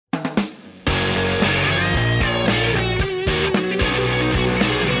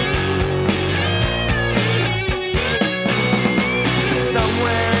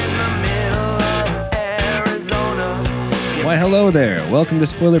Hello there. Welcome to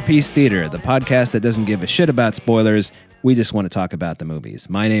Spoiler Piece Theater, the podcast that doesn't give a shit about spoilers. We just want to talk about the movies.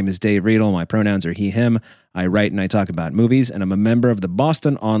 My name is Dave Riedel. My pronouns are he, him. I write and I talk about movies, and I'm a member of the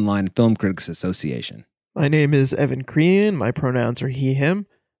Boston Online Film Critics Association. My name is Evan Crean. My pronouns are he, him.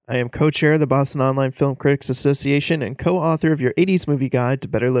 I am co-chair of the Boston Online Film Critics Association and co-author of your 80s movie guide to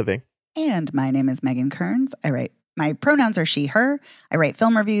better living. And my name is Megan Kearns. My pronouns are she, her. I write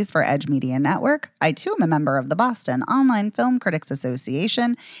film reviews for Edge Media Network. I, too, am a member of the Boston Online Film Critics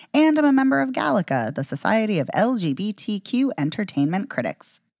Association, and I'm a member of Gallica, the Society of LGBTQ Entertainment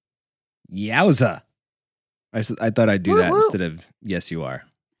Critics. Yowza. I thought I'd do that instead of yes, you are.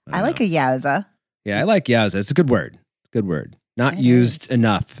 I like a yowza. Yeah, I like yowza. It's a good word. Good word. Not used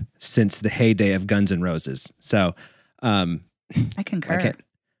enough since the heyday of Guns N' Roses. So, I concur.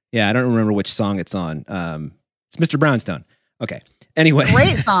 I don't remember which song it's on. It's Mr. Brownstone. Okay. Anyway.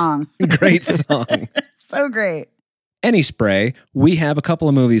 Great song. Great song. So great. Any spray, we have a couple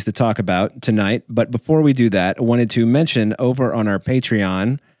of movies to talk about tonight, but before we do that, I wanted to mention over on our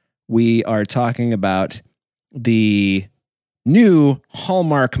Patreon, we are talking about the new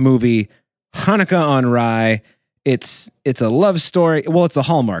Hallmark movie, Hanukkah on Rye. It's a love story. Well, it's a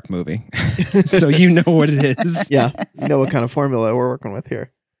Hallmark movie, so you know what it is. Yeah, you know what kind of formula we're working with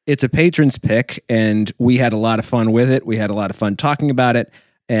here. It's a patron's pick, and we had a lot of fun with it. We had a lot of fun talking about it.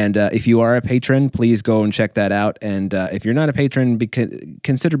 And if you are a patron, please go and check that out. And if you're not a patron,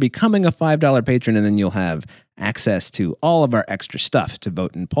 consider becoming a $5 patron, and then you'll have access to all of our extra stuff, to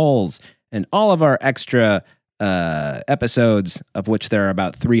vote in polls, and all of our extra episodes, of which there are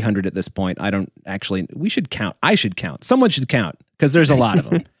about 300 at this point. We should count. I should count. Someone should count, because there's a lot of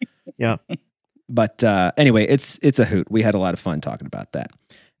them. Yeah. But anyway, it's a hoot. We had a lot of fun talking about that.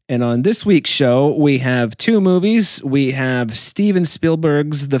 And on this week's show, we have two movies. We have Steven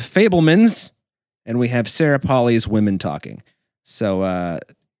Spielberg's The Fabelmans, and we have Sarah Polley's Women Talking. So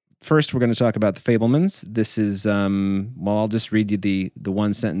first, we're going to talk about The Fabelmans. This is, I'll just read you the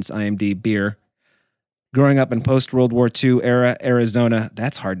one-sentence IMDb beer. Growing up in post-World War II era Arizona,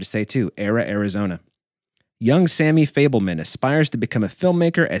 that's hard to say too, era Arizona. Young Sammy Fabelman aspires to become a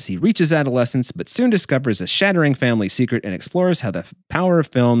filmmaker as he reaches adolescence, but soon discovers a shattering family secret and explores how the power of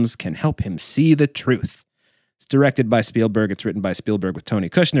films can help him see the truth. It's directed by Spielberg. It's written by Spielberg with Tony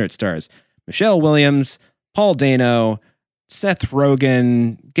Kushner. It stars Michelle Williams, Paul Dano, Seth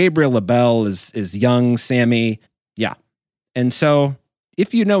Rogen, Gabriel LaBelle is young Sammy. Yeah. And so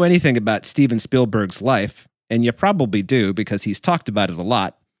if you know anything about Steven Spielberg's life, and you probably do because he's talked about it a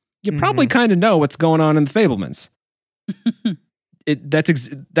lot, you probably kind of know what's going on in The Fabelmans.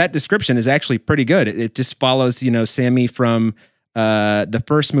 That description is actually pretty good. It just follows, Sammy from the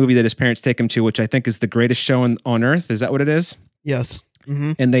first movie that his parents take him to, which I think is The Greatest Show on Earth. Is that what it is? Yes.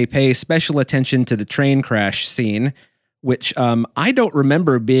 Mm-hmm. And they pay special attention to the train crash scene, which I don't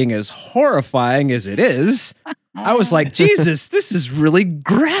remember being as horrifying as it is. I was like, Jesus, this is really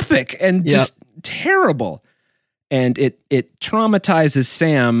graphic and just terrible. And it traumatizes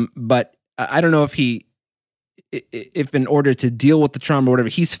Sam, but I don't know if in order to deal with the trauma or whatever,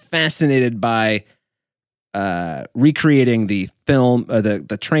 he's fascinated by recreating the film,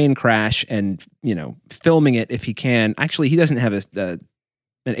 the train crash, and filming it if he can. Actually, he doesn't have an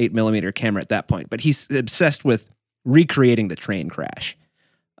 8mm camera at that point, but he's obsessed with recreating the train crash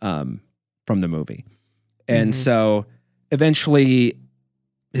from the movie. And so eventually,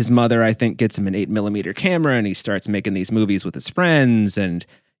 his mother, I think, gets him an 8mm camera, and he starts making these movies with his friends. And,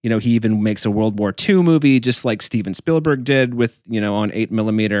 he even makes a World War II movie, just like Steven Spielberg did with, on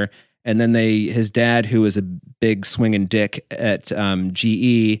 8mm. And then his dad, who is a big swinging dick at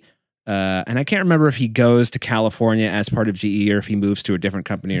GE, and I can't remember if he goes to California as part of GE or if he moves to a different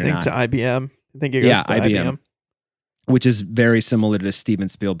company or not. To IBM. I think he goes to IBM. Which is very similar to Steven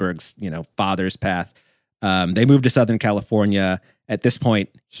Spielberg's, father's path. They moved to Southern California. At this point,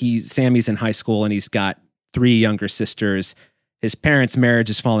 Sammy's in high school, and he's got 3 younger sisters. His parents' marriage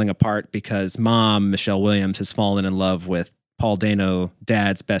is falling apart because mom, Michelle Williams, has fallen in love with Paul Dano,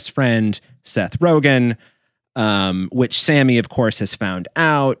 dad's best friend, Seth Rogen, which Sammy, of course, has found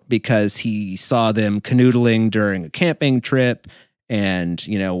out because he saw them canoodling during a camping trip. And,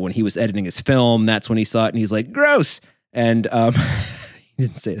 when he was editing his film, that's when he saw it, and he's like, gross. And he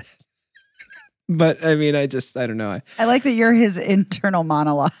didn't say that. But I mean, I don't know. I like that you're his internal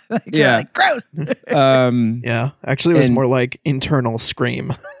monologue. You're like, gross. Yeah, actually, it was more like internal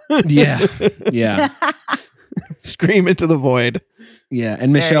scream. Yeah. Scream into the void. Yeah,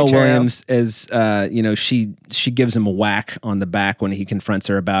 and Michelle Williams is, she gives him a whack on the back when he confronts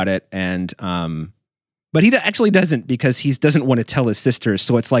her about it, and But he actually doesn't, because he doesn't want to tell his sisters.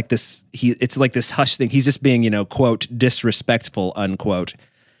 So it's like this. It's like this hush thing. He's just being, quote, disrespectful, unquote.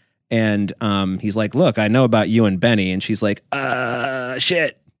 And he's like, "Look, I know about you and Benny," and she's like,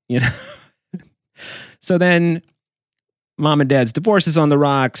 shit," So then, mom and dad's divorce is on the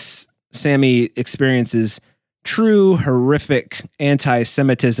rocks. Sammy experiences true horrific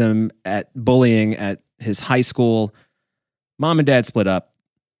anti-Semitism at bullying at his high school. Mom and dad split up.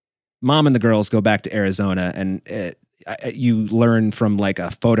 Mom and the girls go back to Arizona, and you learn from like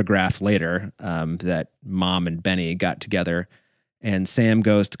a photograph later that Mom and Benny got together, and Sam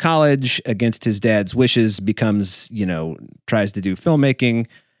goes to college against his dad's wishes, becomes, tries to do filmmaking.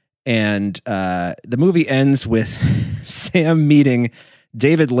 And the movie ends with Sam meeting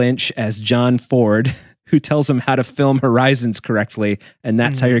David Lynch as John Ford, who tells him how to film horizons correctly, and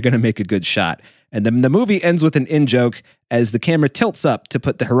that's how you're going to make a good shot. And then the movie ends with an in-joke as the camera tilts up to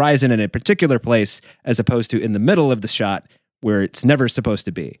put the horizon in a particular place, as opposed to in the middle of the shot where it's never supposed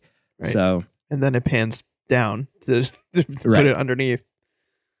to be. Right. So, and then it pans down to put it underneath.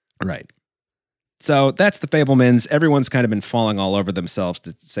 Right. So that's the Fabelmans. Everyone's kind of been falling all over themselves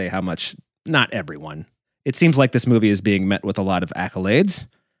to say how much. Not everyone. It seems like this movie is being met with a lot of accolades.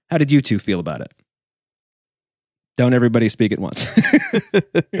 How did you two feel about it? Don't everybody speak at once.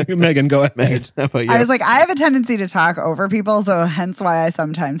 Megan, go ahead. Megan, how about you? I was like, I have a tendency to talk over people, so hence why I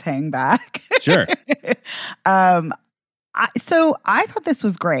sometimes hang back. Sure. So I thought this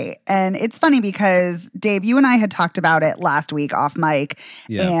was great. And it's funny because, Dave, you and I had talked about it last week off mic.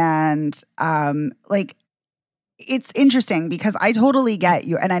 Yeah. And it's interesting because I totally get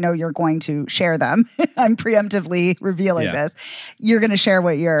you. And I know you're going to share them. I'm preemptively revealing this. You're going to share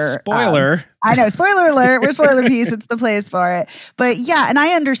what your spoiler. I know. Spoiler alert. We're spoiler piece. It's the place for it. But yeah. And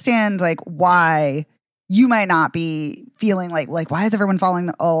I understand like why you might not be feeling like why is everyone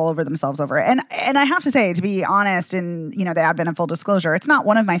falling all over themselves over it? And I have to say, to be honest, in the advent of full disclosure, it's not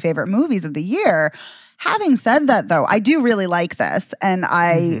one of my favorite movies of the year. Having said that, though, I do really like this, and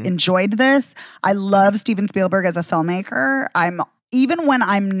I enjoyed this. I love Steven Spielberg as a filmmaker. Even when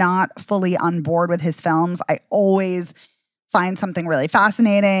I'm not fully on board with his films, I always find something really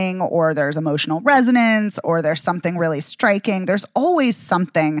fascinating, or there's emotional resonance, or there's something really striking. There's always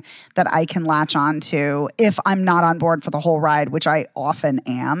something that I can latch on to if I'm not on board for the whole ride, which I often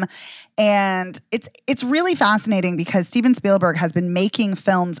am. And it's really fascinating because Steven Spielberg has been making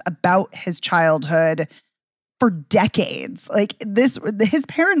films about his childhood for decades. Like his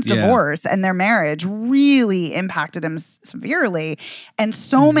parents' divorce and their marriage really impacted him severely. And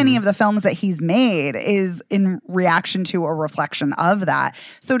so many of the films that he's made is in reaction to or reflection of that.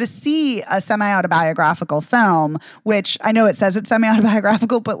 So to see a semi-autobiographical film, which I know it says it's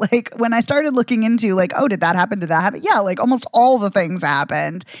semi-autobiographical, but like when I started looking into like, oh, did that happen? Did that happen? Yeah, like almost all the things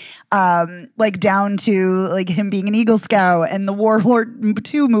happened. Like down to like him being an Eagle Scout, and the World War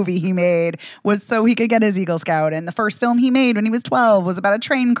II movie he made was so he could get his Eagle Scout. And the first film he made when he was 12 was about a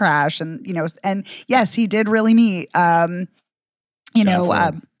train crash. And, and yes, he did really meet, John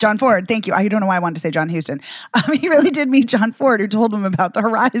Ford. Thank you. I don't know why I wanted to say John Huston. He really did meet John Ford, who told him about the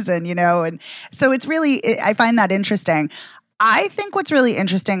horizon, and so it's really, I find that interesting. I think what's really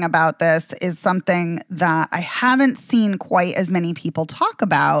interesting about this is something that I haven't seen quite as many people talk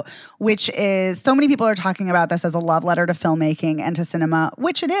about, which is so many people are talking about this as a love letter to filmmaking and to cinema,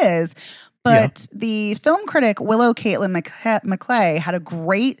 which it is. But the film critic Willow Caitlin McClay had a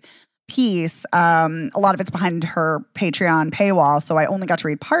great piece. A lot of it's behind her Patreon paywall, so I only got to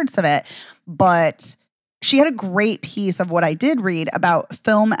read parts of it. But she had a great piece of what I did read about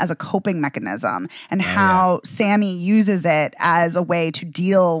film as a coping mechanism and how Sammy uses it as a way to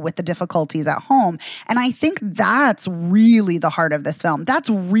deal with the difficulties at home. And I think that's really the heart of this film. That's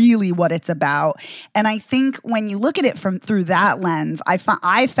really what it's about. And I think when you look at it through that lens, I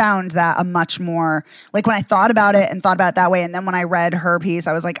found that a much more, like when I thought about it and thought about it that way, and then when I read her piece,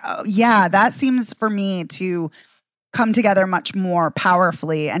 I was like, oh yeah, that seems for me to come together much more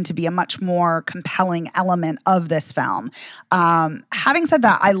powerfully and to be a much more compelling element of this film. Having said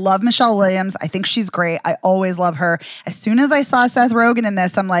that, I love Michelle Williams. I think she's great. I always love her. As soon as I saw Seth Rogen in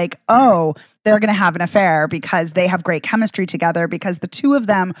this, I'm like, oh, they're going to have an affair because they have great chemistry together, because the two of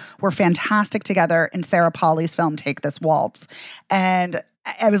them were fantastic together in Sarah Polley's film Take This Waltz. And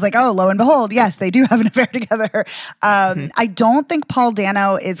I was like, oh, lo and behold, yes, they do have an affair together. I don't think Paul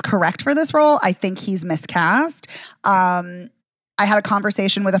Dano is correct for this role. I think he's miscast. I had a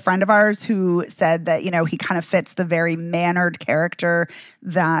conversation with a friend of ours who said that, he kind of fits the very mannered character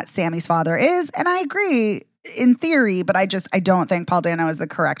that Sammy's father is. And I agree in theory, but I don't think Paul Dano is the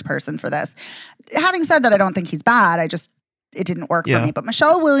correct person for this. Having said that, I don't think he's bad. It didn't work for me. But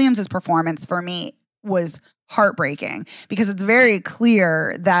Michelle Williams' performance for me was heartbreaking because it's very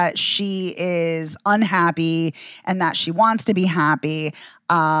clear that she is unhappy and that she wants to be happy,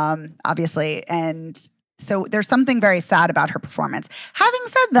 obviously. And so there's something very sad about her performance. Having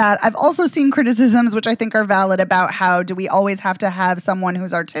said that, I've also seen criticisms, which I think are valid, about how do we always have to have someone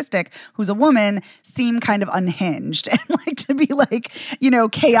who's artistic, who's a woman, seem kind of unhinged and like to be like, you know,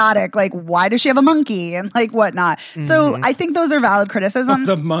 chaotic. Like, why does she have a monkey and like whatnot? So I think those are valid criticisms.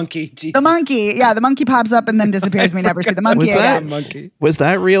 The monkey. Jesus. The monkey. Yeah, the monkey pops up and then disappears. We never see the monkey again. Was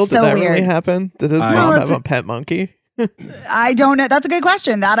that real? Did So that weird. really happen? Did his mom have a pet monkey? I don't know. That's a good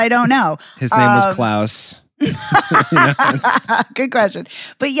question. That I don't know. His name was Klaus. Good question.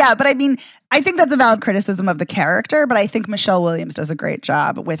 But yeah, but I mean, I think that's a valid criticism of the character, but I think Michelle Williams does a great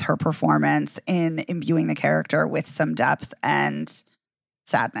job with her performance in imbuing the character with some depth and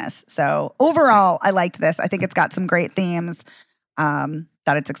sadness. So overall, I liked this. I think it's got some great themes that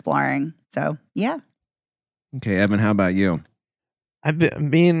it's exploring. So yeah. Okay, Evan, how about you? I'm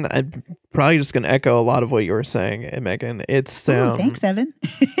probably just going to echo a lot of what you were saying, Megan. It's thanks, Evan.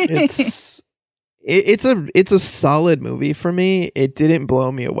 It's a solid movie for me. It didn't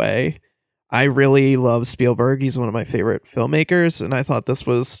blow me away. I really love Spielberg. He's one of my favorite filmmakers, and I thought this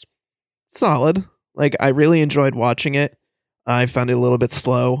was solid. Like, I really enjoyed watching it. I found it a little bit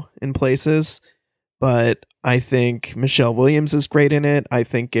slow in places, but I think Michelle Williams is great in it. I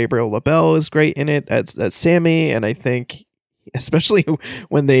think Gabriel LaBelle is great in it as Sammy, and I think especially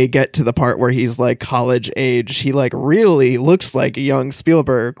when they get to the part where he's like college age, he like really looks like a young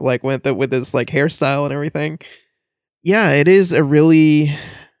Spielberg, like with his like hairstyle and everything. Yeah, it is a really,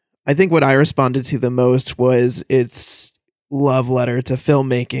 I think what I responded to the most was its love letter to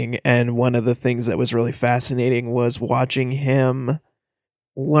filmmaking. And one of the things that was really fascinating was watching him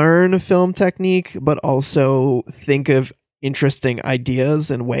learn film technique, but also think of interesting ideas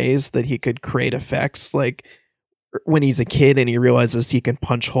and ways that he could create effects. Like, when he's a kid and he realizes he can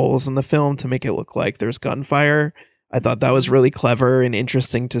punch holes in the film to make it look like there's gunfire. I thought that was really clever and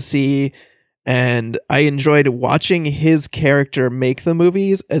interesting to see. And I enjoyed watching his character make the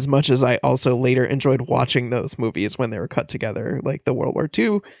movies as much as I also later enjoyed watching those movies when they were cut together, like the World War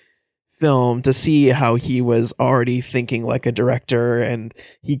II film, to see how he was already thinking like a director. And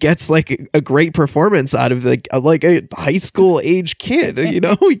he gets like a great performance out of like a high school age kid, you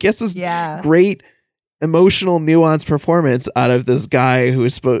know, he gets this great emotional, nuanced performance out of this guy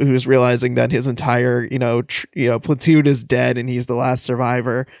who's realizing that his entire platoon is dead and he's the last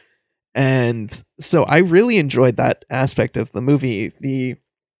survivor. And so I really enjoyed that aspect of the movie, the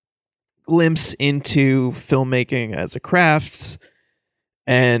glimpse into filmmaking as a craft.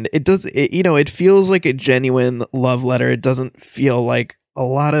 And it feels like a genuine love letter. It doesn't feel like a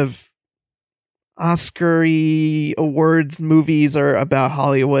lot of Oscar-y awards movies are about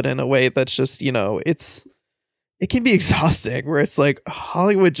Hollywood in a way that's just, it can be exhausting, where it's like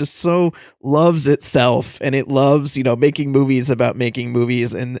Hollywood just so loves itself and it loves, making movies about making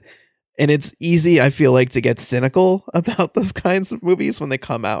movies. And it's easy, I feel like, to get cynical about those kinds of movies when they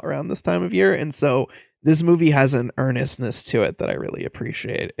come out around this time of year. And so this movie has an earnestness to it that I really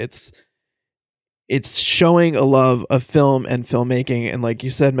appreciate. It's showing a love of film and filmmaking. And like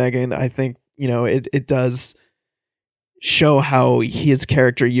you said, Megan, I think, it does show how his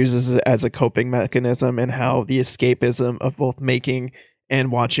character uses it as a coping mechanism and how the escapism of both making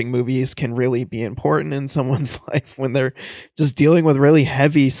and watching movies can really be important in someone's life when they're just dealing with really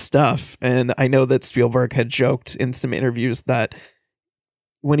heavy stuff. And I know that Spielberg had joked in some interviews that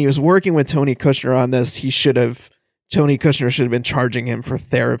when he was working with Tony Kushner on this, Tony Kushner should have been charging him for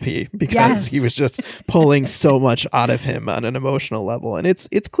therapy because he was just pulling so much out of him on an emotional level. And it's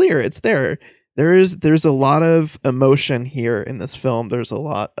clear, it's there. There's a lot of emotion here in this film. There's a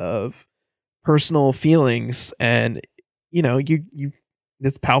lot of personal feelings, and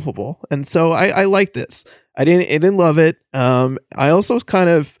it's palpable. And so I like this. I didn't love it. I also was kind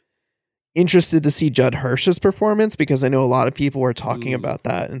of interested to see Judd Hirsch's performance, because I know a lot of people were talking about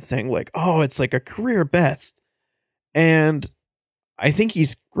that and saying like, oh, it's like a career best. And I think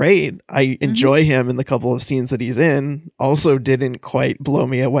he's great. I enjoy him in the couple of scenes that he's in. Also didn't quite blow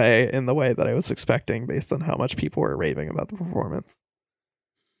me away in the way that I was expecting based on how much people were raving about the performance.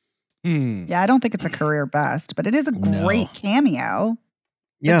 Yeah, I don't think it's a career best, but it is a great cameo.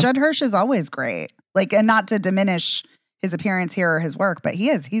 Yeah. But Judd Hirsch is always great. Like, and not to diminish his appearance here or his work, but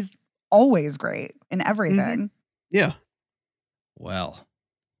he's always great in everything. Yeah. Well,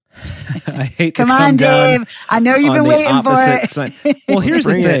 I hate to come on, down Dave. I know you've been waiting for it. Side. Well, here's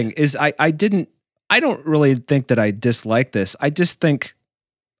the thing: is I don't really think that I dislike this. I just think,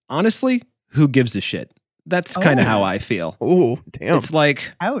 honestly, who gives a shit? That's kind of how I feel. Oh, damn. It's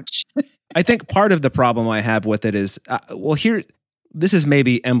like, Ouch. I think part of the problem I have with it is, this is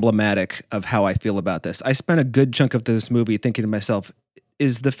maybe emblematic of how I feel about this. I spent a good chunk of this movie thinking to myself,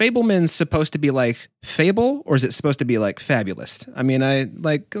 is the Fabelmans supposed to be like Fable, or is it supposed to be like Fabulous? I mean,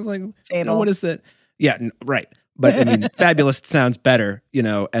 Fable. What is that? Yeah, right. But I mean, Fabulous sounds better,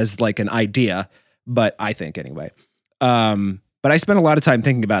 as like an idea, but I think anyway. But I spent a lot of time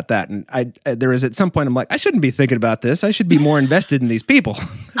thinking about that. And there was at some point, I'm like, I shouldn't be thinking about this. I should be more invested in these people.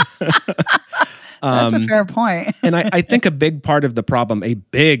 That's a fair point. And I think a big part of the problem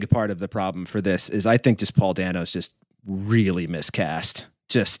for this is I think just Paul Dano's just really miscast.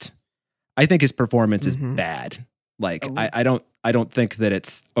 I think his performance is bad. Like, I don't think that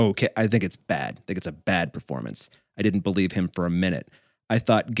it's okay. I think it's bad. I think it's a bad performance. I didn't believe him for a minute. I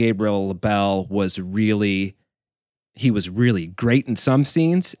thought Gabriel LaBelle was really great in some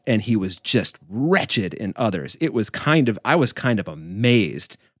scenes, and he was just wretched in others. I was kind of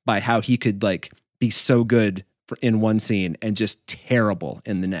amazed by how he could like be so good in one scene and just terrible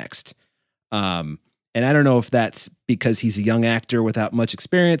in the next. And I don't know if that's because he's a young actor without much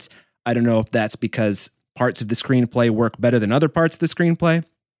experience. I don't know if that's because parts of the screenplay work better than other parts of the screenplay.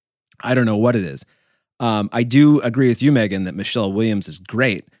 I don't know what it is. I do agree with you, Megan, that Michelle Williams is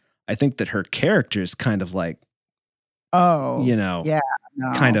great. I think that her character is kind of like,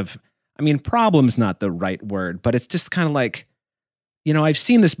 kind of, I mean, problem's not the right word, but it's just kind of like, I've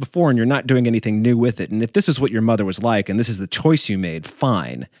seen this before and you're not doing anything new with it. And if this is what your mother was like, and this is the choice you made,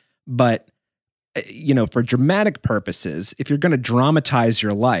 fine. But, for dramatic purposes, if you're going to dramatize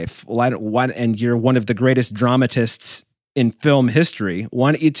your life, and you're one of the greatest dramatists in film history,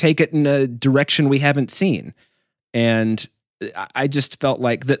 why don't you take it in a direction we haven't seen? And I just felt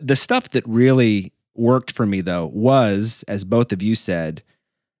like the stuff that really worked for me, though, was, as both of you said,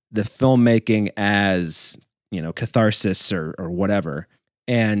 the filmmaking as, catharsis or whatever,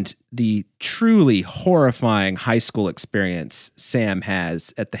 and the truly horrifying high school experience Sam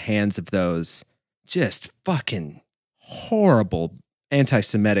has at the hands of those just fucking horrible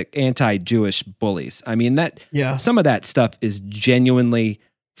anti-Semitic, anti-Jewish bullies. I mean, some of that stuff is genuinely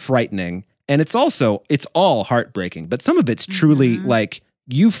frightening, and it's all heartbreaking, but some of it's truly like,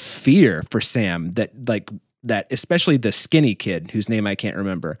 you fear for Sam that especially the skinny kid whose name I can't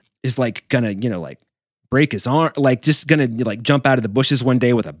remember is like gonna, like break his arm, like just gonna like jump out of the bushes one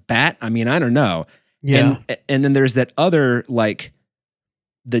day with a bat. I mean, I don't know. Yeah. And then there's that other, like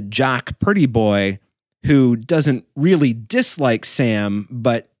the jock pretty boy who doesn't really dislike Sam,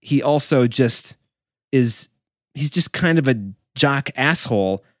 but he also just he's just kind of a jock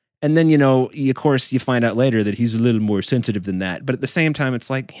asshole. And then, of course, you find out later that he's a little more sensitive than that. But at the same time, it's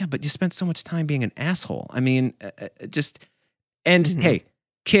like, yeah, but you spent so much time being an asshole. I mean, hey,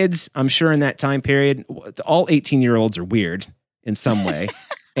 kids, I'm sure in that time period, all 18-year-olds are weird in some way.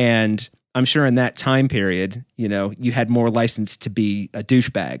 And I'm sure in that time period, you had more license to be a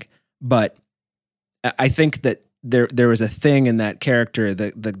douchebag. But I think that there was a thing in that character,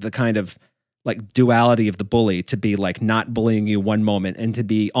 the kind of like duality of the bully, to be like not bullying you one moment and to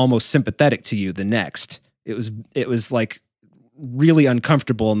be almost sympathetic to you the next. It was like really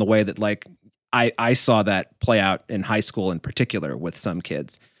uncomfortable in the way that like I saw that play out in high school in particular with some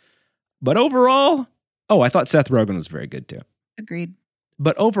kids. But overall, I thought Seth Rogen was very good too. Agreed.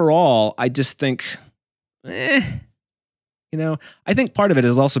 But overall, I just think, I think part of it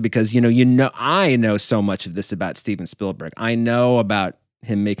is also because, I know so much of this about Steven Spielberg. I know about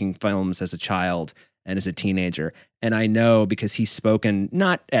him making films as a child and as a teenager. And I know because he's spoken,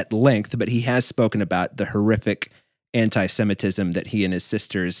 not at length, but he has spoken about the horrific anti-Semitism that he and his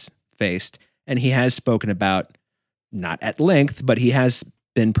sisters faced. And he has spoken about, not at length, but he has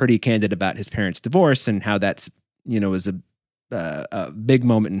been pretty candid about his parents' divorce and how that's, was a big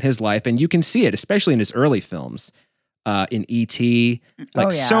moment in his life. And you can see it, especially in his early films. In E.T.,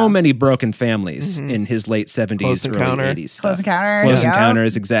 so many broken families in his late 70s, early 80s. Close Encounters. Close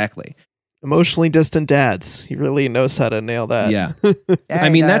Encounters, exactly. Emotionally distant dads. He really knows how to nail that. Yeah. I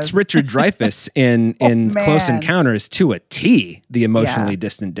mean, that's Richard Dreyfuss in Close Encounters to a T, the emotionally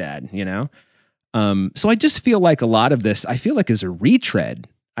distant dad, So I just feel like a lot of this, is a retread.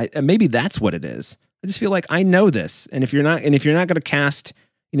 Maybe that's what it is. I just feel like I know this. And if you're not going to cast...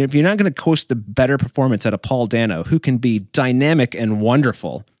 if you're not going to coast a better performance out of Paul Dano, who can be dynamic and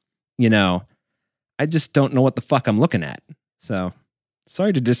wonderful, I just don't know what the fuck I'm looking at. So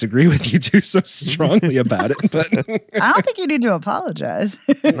sorry to disagree with you two so strongly about it, but I don't think you need to apologize.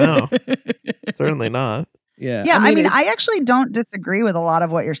 No, certainly not. Yeah. Yeah. I mean, I actually don't disagree with a lot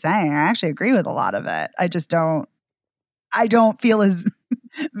of what you're saying. I actually agree with a lot of it. I don't feel as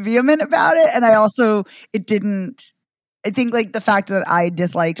vehement about it. And I think like the fact that I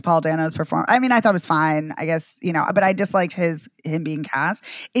disliked Paul Dano's performance. I mean, I thought it was fine, I guess, but I disliked him being cast.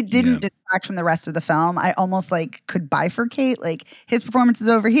 It didn't detract from the rest of the film. I almost like could bifurcate, like his performance is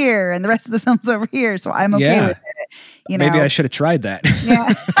over here and the rest of the film's over here. So I'm okay with it. Maybe I should have tried that.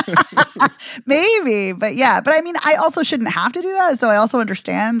 Yeah. Maybe. But I mean, I also shouldn't have to do that. So I also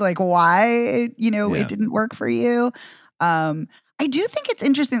understand like why, it didn't work for you. I do think it's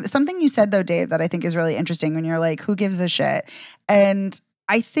interesting. Something you said though, Dave, that I think is really interesting when you're like, who gives a shit? And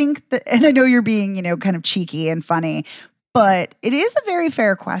I think that, and I know you're being, kind of cheeky and funny, but it is a very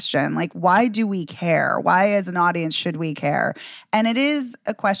fair question. Like, why do we care? Why as an audience should we care? And it is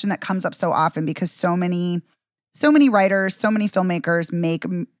a question that comes up so often because so many writers, so many filmmakers make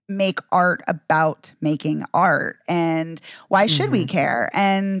art about making art. And why should we care?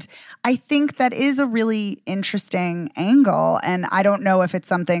 And I think that is a really interesting angle. And I don't know if it's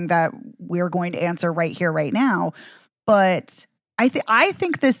something that we're going to answer right here, right now. But I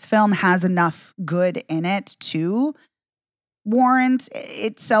think this film has enough good in it to warrant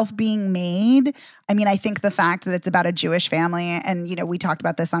itself being made. I mean, I think the fact that it's about a Jewish family, and we talked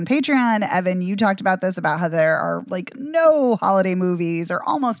about this on Patreon. Evan, you talked about this, about how there are like no holiday movies or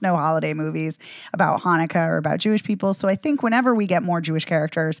almost no holiday movies about Hanukkah or about Jewish people. So I think whenever we get more Jewish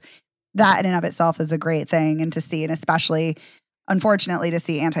characters, that in and of itself is a great thing. And to see, and especially unfortunately to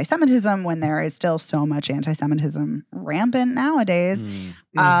see anti-Semitism when there is still so much anti-Semitism rampant nowadays.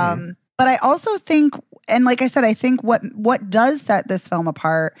 But I also think, and like I said, I think what does set this film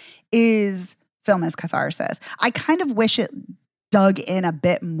apart is film as catharsis. I kind of wish it dug in a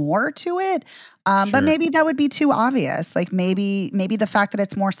bit more to it, but maybe that would be too obvious. Like maybe the fact that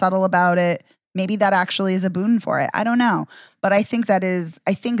it's more subtle about it, maybe that actually is a boon for it. I don't know, but I think that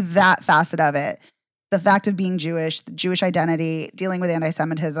facet of it, the fact of being Jewish, the Jewish identity, dealing with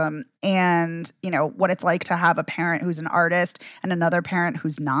anti-Semitism, and, what it's like to have a parent who's an artist and another parent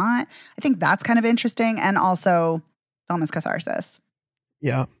who's not. I think that's kind of interesting. And also film as catharsis.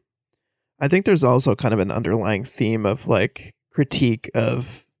 Yeah. I think there's also kind of an underlying theme of like critique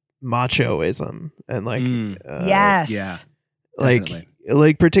of machoism and like, yes. Yeah.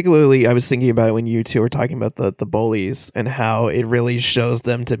 Like particularly I was thinking about it when you two were talking about the bullies and how it really shows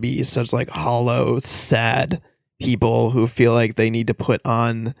them to be such like hollow, sad people who feel like they need to put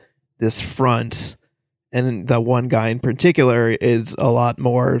on this front. And the one guy in particular is a lot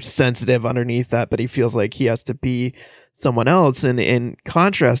more sensitive underneath that, but he feels like he has to be someone else. And in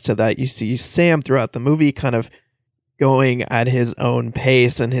contrast to that, you see Sam throughout the movie kind of going at his own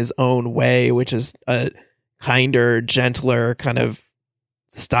pace and his own way, which is a kinder, gentler kind of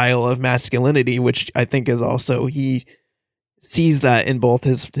style of masculinity, which I think is also, he sees that in both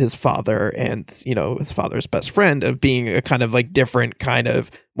his father and, his father's best friend, of being a kind of like different kind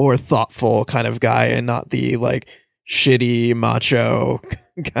of more thoughtful kind of guy and not the like shitty macho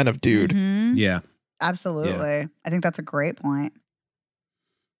kind of dude. Mm-hmm. Yeah. Absolutely. Yeah. I think that's a great point.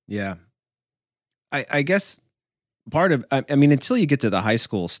 Yeah. I guess part of, I mean, until you get to the high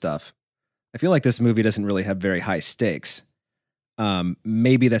school stuff, I feel like this movie doesn't really have very high stakes.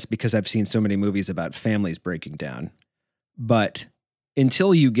 Maybe that's because I've seen so many movies about families breaking down. But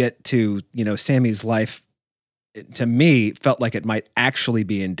until you get to, Sammy's life, to me, felt like it might actually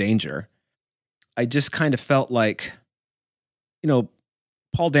be in danger. I just kind of felt like,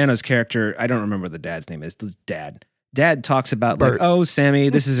 Paul Dano's character, I don't remember what the dad's name is. The dad. Dad talks about Bert. Like, oh, Sammy,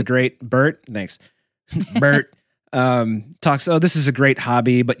 this is a great Bert. Thanks. Bert talks, oh, this is a great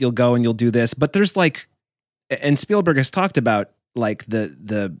hobby, but you'll go and you'll do this. But there's like, and Spielberg has talked about like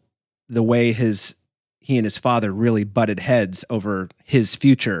the way he and his father really butted heads over his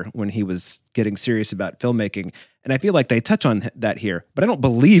future when he was getting serious about filmmaking. And I feel like they touch on that here, but I don't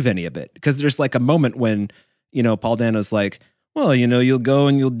believe any of it, because there's like a moment when, Paul Dano's like, well, you'll go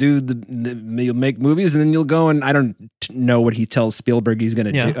and you'll do you'll make movies, and then you'll go and I don't know what he tells Spielberg he's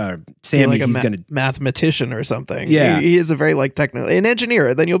going to do. Sammy, like he's going to mathematician or something. Yeah. He is a very like technical, an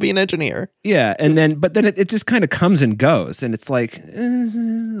engineer. Then you'll be an engineer. Yeah. And then, but then it just kind of comes and goes. And it's like,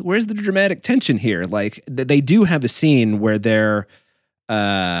 where's the dramatic tension here? Like they do have a scene where they're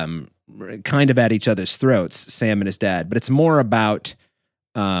kind of at each other's throats, Sam and his dad, but it's more about,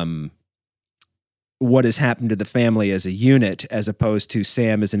 what has happened to the family as a unit, as opposed to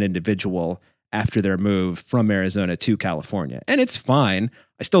Sam as an individual after their move from Arizona to California. And it's fine.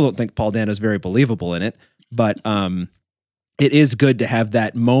 I still don't think Paul Dano's very believable in it, but it is good to have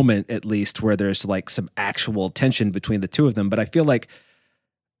that moment, at least, where there's like some actual tension between the two of them. But I feel like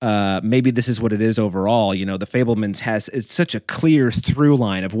maybe this is what it is overall. The Fabelmans it's such a clear through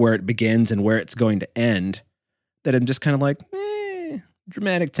line of where it begins and where it's going to end, that I'm just kind of like,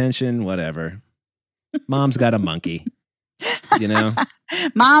 dramatic tension, whatever. Mom's got a monkey, you know?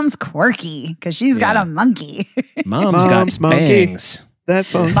 Mom's quirky because she's got a monkey. Mom's got monkey. bangs. That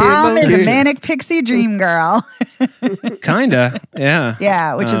funky Mom monkey. is a manic pixie dream girl. Kinda, yeah.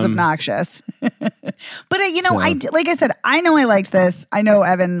 Yeah, which is obnoxious. But you know, So- like I said, I know I liked this. I know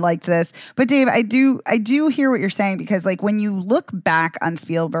Evan liked this. But Dave, I do hear what you're saying, because like when you look back on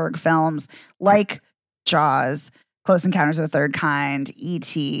Spielberg films like Jaws, Close Encounters of the Third Kind,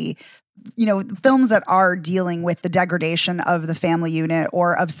 E.T., you know, films that are dealing with the degradation of the family unit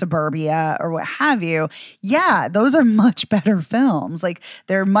or of suburbia or what have you. Yeah, those are much better films. Like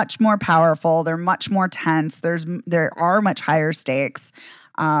they're much more powerful. They're much more tense. There are much higher stakes.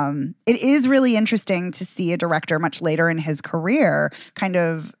 It is really interesting to see a director much later in his career kind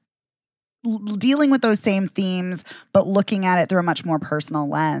of dealing with those same themes, but looking at it through a much more personal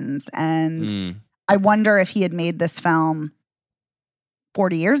lens. And I wonder if he had made this film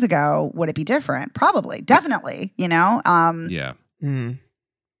 40 years ago, would it be different? Probably, definitely, you know? Yeah. Probably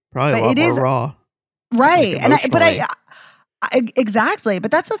But a lot it more is- raw. Right. Like, Exactly.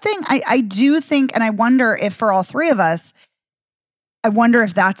 But that's the thing. I do think, and I wonder if for all three of us, I wonder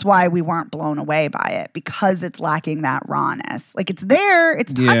if that's why we weren't blown away by it, because it's lacking that rawness. Like it's there,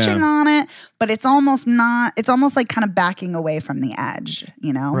 it's touching on it, but it's almost not, it's almost like kind of backing away from the edge,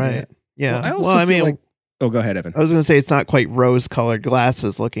 you know? Right. Yeah. Well, I also feel like, oh, go ahead, Evan. I was going to say it's not quite rose-colored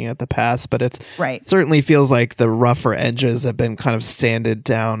glasses looking at the past, but it's Right. certainly feels like the rougher edges have been kind of sanded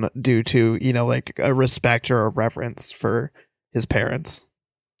down due to, you know, like a respect or a reverence for his parents.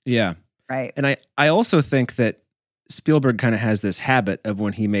 Yeah. Right. And I also think that Spielberg kind of has this habit of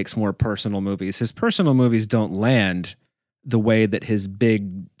when he makes more personal movies, his personal movies don't land the way that his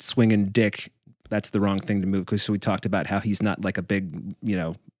big swinging dick, that's the wrong thing to move, because we talked about how he's not like a big, you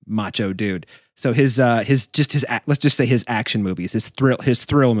know, macho dude. So his let's just say his action movies, his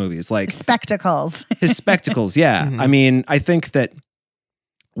thrill movies, like Spectacles. his spectacles. Yeah. Mhm. I mean, I think that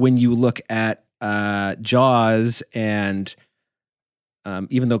when you look at Jaws and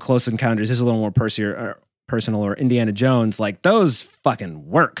even though Close Encounters is a little more personal, or Indiana Jones, like those fucking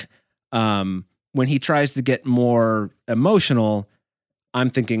work. When he tries to get more emotional, I'm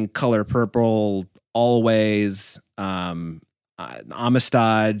thinking Color Purple, Always,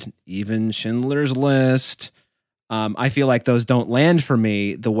 Amistad, even Schindler's List. I feel like those don't land for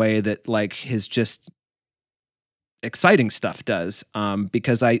me the way that like his just exciting stuff does.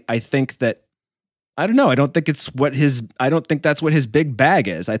 Because I think that, I don't know. I don't think that's what his big bag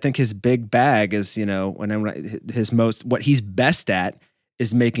is. I think his big bag is, you know, what he's best at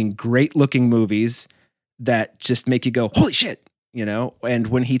is making great looking movies that just make you go, holy shit, you know? And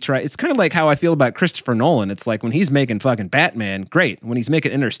when it's kind of like how I feel about Christopher Nolan. It's like when he's making fucking Batman, great. When he's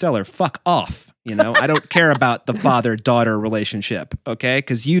making Interstellar, fuck off. You know, I don't care about the father-daughter relationship. Okay.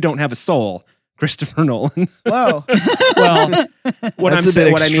 'Cause you don't have a soul, Christopher Nolan. Whoa. Well, what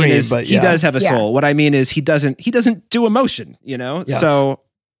I mean is but he yeah. does have a Yeah. soul. What I mean is he doesn't do emotion, you know? Yeah. So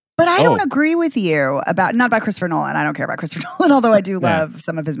But I don't agree with you not about Christopher Nolan. I don't care about Christopher Nolan, although I do love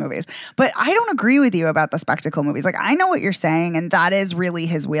some of his movies. But I don't agree with you about the spectacle movies. Like, I know what you're saying, and that is really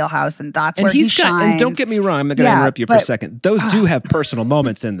his wheelhouse, and that's where he shines. And don't get me wrong, I'm going to interrupt you for a second. Those do have personal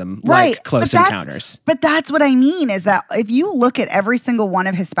moments in them, Right, like Close but that's- Encounters. But that's what I mean, is that if you look at every single one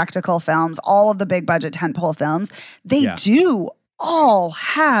of his spectacle films, all of the big budget tentpole films, they do all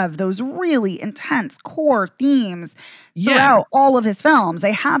have those really intense core themes throughout all of his films.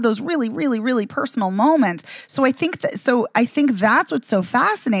 They have those really, really, really personal moments. So I think that's what's so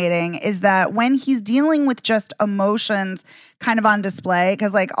fascinating, is that when he's dealing with just emotions kind of on display,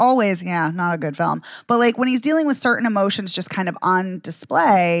 because like Always, not a good film, but like when he's dealing with certain emotions just kind of on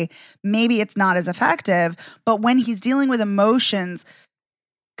display, maybe it's not as effective. But when he's dealing with emotions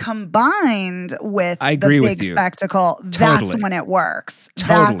combined with I agree the with big you. spectacle, Totally. that's when it works.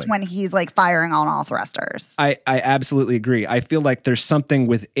 Totally. That's when he's like firing on all thrusters. I absolutely agree. I feel like there's something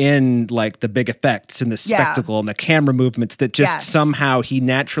within like the big effects and the spectacle and the camera movements that just somehow he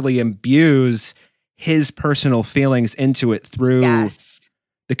naturally imbues his personal feelings into it through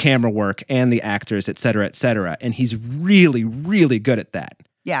the camera work and the actors, et cetera, et cetera. And he's really, really good at that.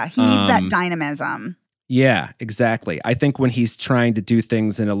 Yeah, he needs that dynamism. Yeah, exactly. I think when he's trying to do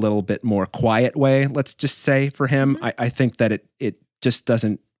things in a little bit more quiet way, let's just say for him, I think that it just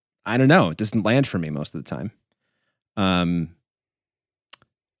doesn't, I don't know, it doesn't land for me most of the time.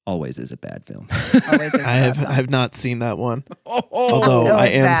 Always is a bad film. I have not seen that one. Although I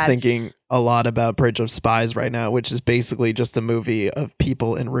am thinking a lot about Bridge of Spies right now, which is basically just a movie of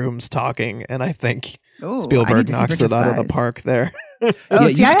people in rooms talking, and I think Spielberg knocks it out of the park there. Oh, Yeah, see, I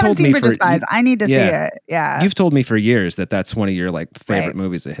you've haven't told seen me Bridge for- of Spies. I need to see Yeah. it. Yeah. You've told me for years that that's one of your like favorite Right.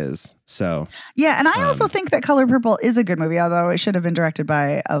 movies of his. So Yeah, and I also Um, think that Color Purple is a good movie, although it should have been directed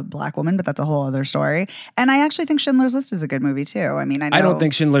by a black woman, but that's a whole other story. And I actually think Schindler's List is a good movie too. I mean, I know I don't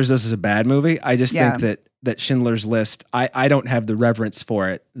think Schindler's List is a bad movie. I just Yeah. think that Schindler's List, I don't have the reverence for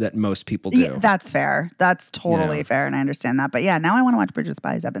it that most people do. Yeah, that's fair. That's totally know. fair, and I understand that. But yeah, now I want to watch Bridge of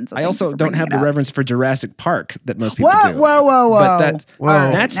Spies, Evan. So I thank also you for don't bringing have it the up. reverence for Jurassic Park that most people Whoa, do. whoa, whoa, whoa! But that- Whoa. All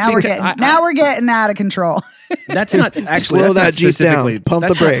right, That's now we're because getting I- we're getting out of control. That's not actually Slow that's not that Jeep down. specifically Pump the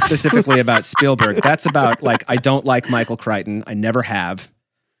that's not brakes. specifically about Spielberg. That's about like I don't like Michael Crichton. I never have.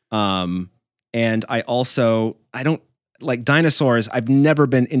 And I don't like dinosaurs. I've never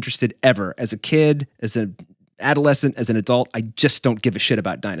been interested ever as a kid, as an adolescent, as an adult. I just don't give a shit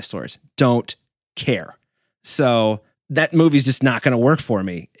about dinosaurs. Don't care. So that movie's just not going to work for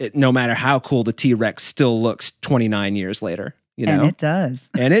me. No matter how cool the T-Rex still looks 29 years later, you know? And it does.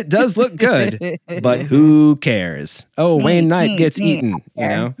 And it does look good, but who cares? Oh, Me, Wayne Knight me, gets me, eaten, you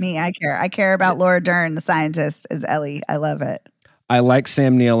Care. know? Me, I care. I care about Laura Dern, the scientist, as Ellie. I love it. I like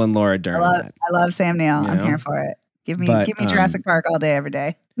Sam Neill and Laura Dern. in that. I love Sam Neill. You I'm know? here for it. Give me But, Jurassic Park all day, every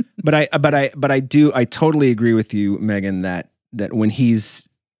day. But I totally agree with you, Megan, that when he's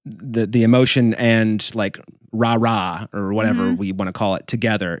the emotion and like rah or whatever Mhm. we want to call it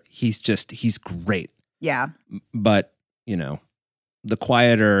together, he's great. Yeah. But, you know, the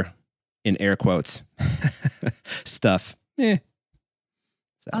quieter, in air quotes, stuff,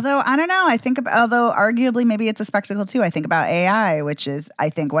 So. Although I don't know, although arguably maybe it's a spectacle too. I think about AI, which is I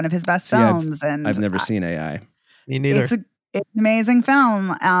think one of his best See, I've- films, and I've never seen AI. Me neither. It's an amazing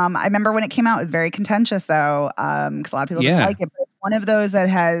film. I remember when it came out, it was very contentious though, because a lot of people didn't Yeah. like it. But it's one of those that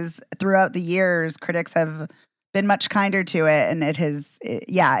has throughout the years, critics have been much kinder to it, and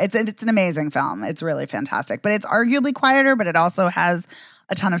it's an amazing film. It's really fantastic, but it's arguably quieter, but it also has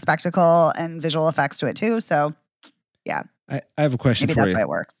a ton of spectacle and visual effects to it too. So I have a question maybe for that's you. why it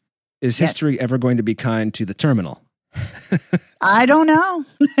works. Is Yes. history ever going to be kind to the terminal? I don't know.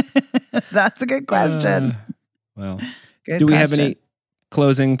 That's a good question. Well, Good do we have question. any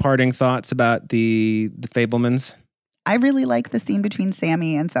closing parting thoughts about the Fabelmans? I really like the scene between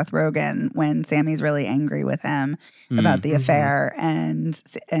Sammy and Seth Rogen when Sammy's really angry with him about the affair, and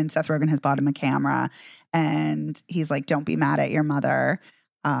Seth Rogen has bought him a camera, and he's like, "Don't be mad at your mother,"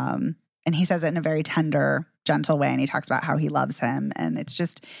 and he says it in a very tender, gentle way, and he talks about how he loves him, and it's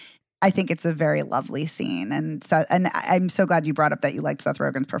just, I think it's a very lovely scene, and I'm so glad you brought up that you liked Seth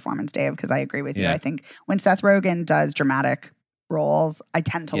Rogen's performance, Dave, because I agree with you. Yeah. I think when Seth Rogen does dramatic roles, I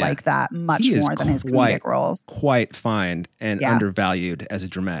tend to Yeah. like that much He is more than his comedic roles. Quite fine and Yeah. undervalued as a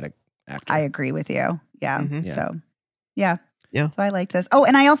dramatic actor. I agree with you. Yeah. Mhm. Yeah. So, yeah. Yeah. So I liked this. Oh,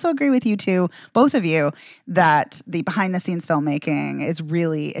 and I also agree with you too, both of you, that the behind the scenes filmmaking is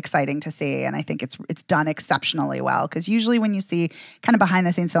really exciting to see, and I think it's done exceptionally well. Because usually when you see kind of behind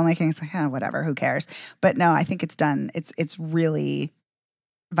the scenes filmmaking, it's like, whatever, who cares? But no, I think it's done. It's really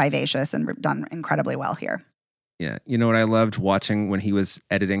vivacious and done incredibly well here. Yeah. You know what I loved watching when he was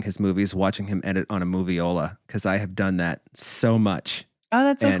editing his movies, watching him edit on a moviola, because I have done that so much. Oh,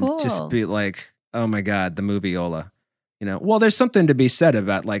 that's so and cool. just be like, oh my God, the moviola. You know, well, there's something to be said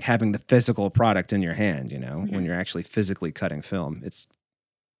about like having the physical product in your hand, you know, when you're actually physically cutting film. It's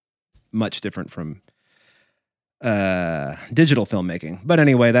much different from digital filmmaking. But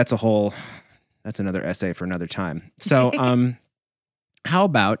anyway, that's another essay for another time. So how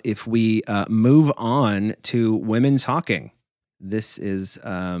about if we move on to Women Talking? This is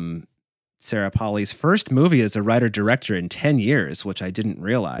Sarah Polley's first movie as a writer-director in 10 years, which I didn't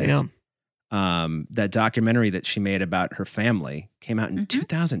realize. Damn. That documentary that she made about her family came out in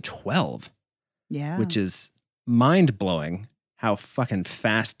 2012, Yeah. which is mind-blowing how fucking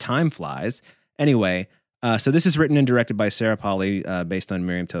fast time flies. Anyway, so this is written and directed by Sarah Polley based on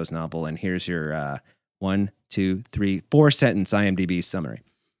Miriam Toe's novel, and here's your 1, 2, 3, 4-sentence IMDb summary.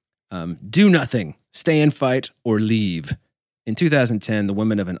 Do nothing, stay and fight, or leave. In 2010, the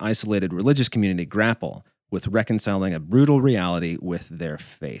women of an isolated religious community grapple with reconciling a brutal reality with their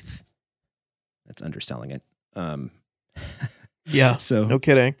faith. That's underselling it. Yeah. So No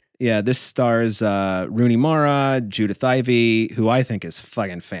kidding. yeah, this stars Rooney Mara, Judith Ivey, who I think is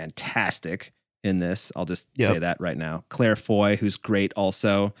fucking fantastic in this. I'll just say that right now. Claire Foy, who's great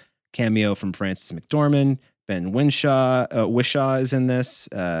also. Cameo from Frances McDormand. Ben Whishaw is in this.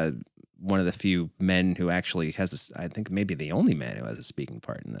 One of the few men who actually has, I think maybe the only man who has a speaking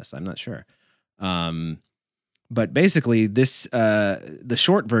part in this. I'm not sure. But basically this, the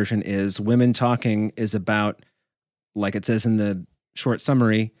short version is Women Talking is about, like it says in the short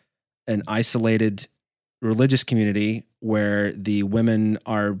summary, an isolated religious community where the women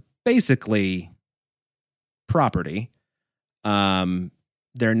are basically property.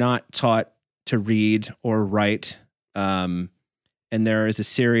 They're not taught to read or write. And there is a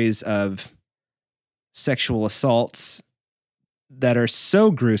series of sexual assaults that are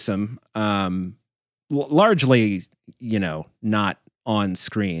so gruesome, largely, not on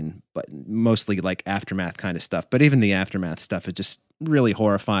screen, but mostly like aftermath kind of stuff. But even the aftermath stuff is just really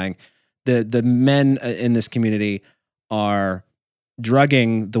horrifying. The men in this community are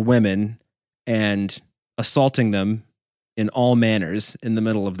drugging the women and assaulting them in all manners in the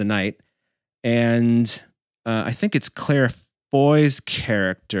middle of the night. And I think it's Claire Foy's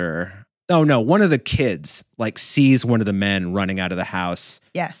character. Oh no, one of the kids like sees one of the men running out of the house.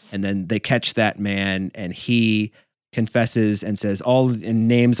 Yes. And then they catch that man and he confesses and says and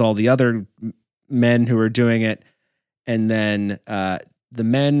names all the other men who are doing it. And then the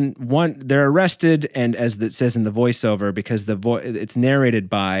men, they're arrested, and as it says in the voiceover, because it's narrated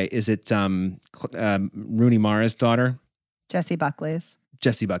by, is it Rooney Mara's daughter? Jessie Buckley's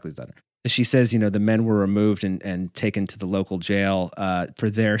daughter. She says, the men were removed and taken to the local jail for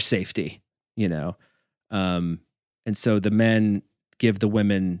their safety, and so the men give the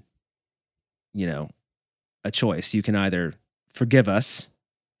women, a choice. You can either forgive us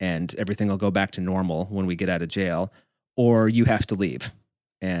and everything will go back to normal when we get out of jail, or you have to leave.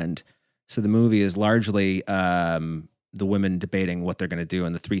 And so the movie is largely the women debating what they're going to do.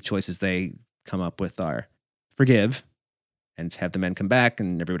 And the three choices they come up with are forgive and have the men come back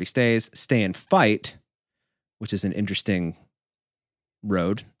and everybody stays, stay and fight, which is an interesting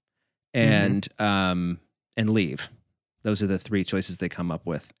road, and leave. Those are the three choices they come up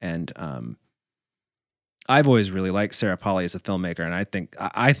with. And I've always really liked Sarah Polley as a filmmaker, and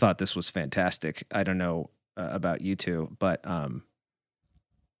I thought this was fantastic. I don't know about you two, but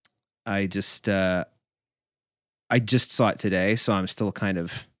I just saw it today, so I'm still kind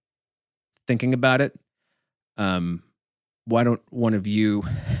of thinking about it. Why don't one of you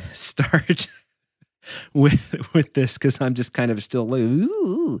start with this? Because I'm just kind of still like,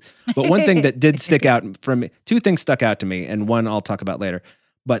 ooh. But one thing that did stick out from me, two things stuck out to me, and one I'll talk about later.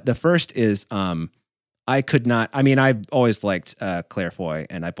 But the first is I've always liked Claire Foy,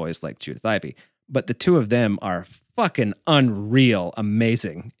 and I've always liked Judith Ivey. But the two of them are fucking unreal,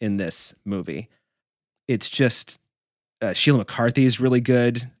 amazing in this movie. It's just Sheila McCarthy is really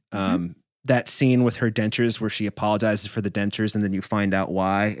good. That scene with her dentures where she apologizes for the dentures and then you find out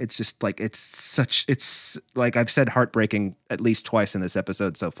why. It's just like, it's like I've said heartbreaking at least twice in this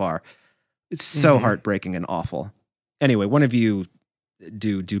episode so far. It's so heartbreaking and awful. Anyway, one of you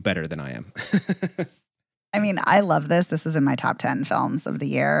do better than I am. I mean, I love this. This is in my top 10 films of the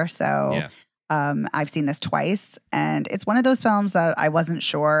year. So yeah. I've seen this twice, and it's one of those films that I wasn't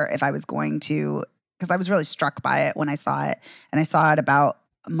sure if I was going to, because I was really struck by it when I saw it. And I saw it about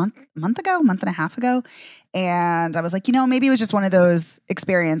a month and a half ago. And I was like, maybe it was just one of those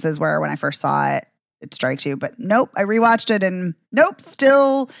experiences where when I first saw it, it strikes you. But nope, I rewatched it and nope,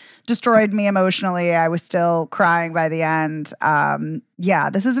 still destroyed me emotionally. I was still crying by the end.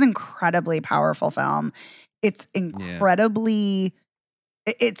 This is an incredibly powerful film. It's incredibly,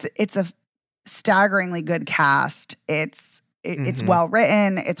 it's a staggeringly good cast. It's well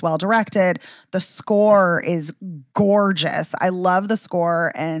written. It's well directed. The score is gorgeous. I love the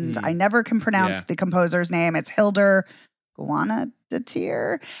score, and I never can pronounce the composer's name. It's Hildur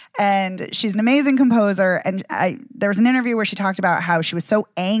Guðnadóttir, and she's an amazing composer. And there was an interview where she talked about how she was so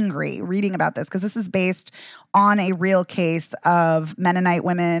angry reading about this, because this is based on a real case of Mennonite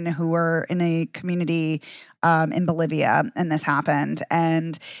women who were in a community in Bolivia, and this happened.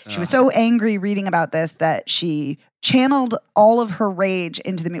 And she was so angry reading about this that she channeled all of her rage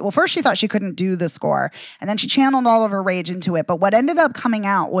into the music. Well, first she thought she couldn't do the score, and then she channeled all of her rage into it. But what ended up coming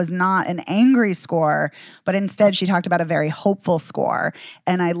out was not an angry score, but instead she talked about a very hopeful score.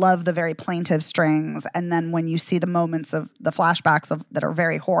 And I love the very plaintive strings. And then when you see the moments of the flashbacks that are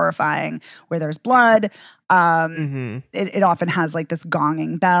very horrifying, where there's blood, it often has like this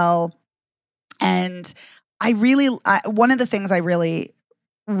gonging bell. And one of the things I really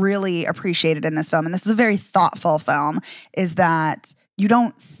appreciated in this film, and this is a very thoughtful film, is that you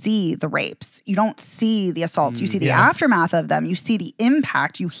don't see the rapes. You don't see the assaults. You see the aftermath of them. You see the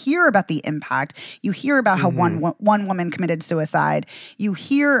impact. You hear about the impact. You hear about how one woman committed suicide. You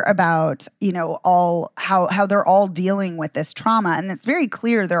hear about, how they're all dealing with this trauma. And it's very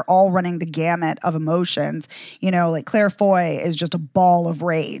clear they're all running the gamut of emotions. Like Claire Foy is just a ball of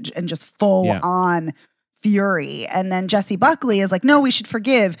rage and just full on fury. And then Jessie Buckley is like, no, we should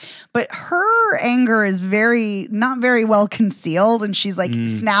forgive. But her anger is not very well concealed. And she's like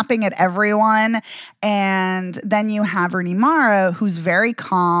snapping at everyone. And then you have Rooney Mara, who's very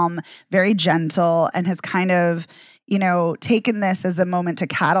calm, very gentle, and has kind of, taken this as a moment to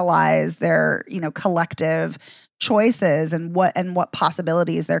catalyze their, collective choices and what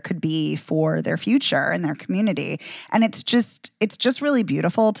possibilities there could be for their future and their community. And it's just really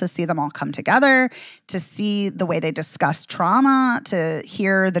beautiful to see them all come together, to see the way they discuss trauma, to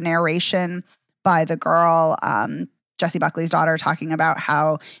hear the narration by the girl, Jessie Buckley's daughter, talking about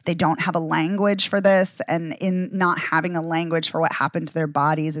how they don't have a language for this, and in not having a language for what happened to their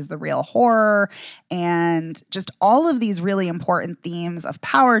bodies is the real horror, and just all of these really important themes of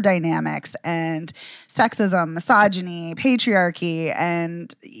power dynamics and sexism, misogyny, patriarchy,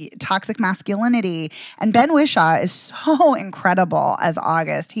 and toxic masculinity. And Ben Whishaw is so incredible as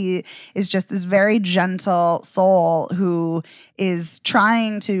August. He is just this very gentle soul who is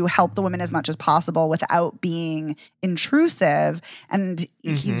trying to help the women as much as possible without being intrusive. And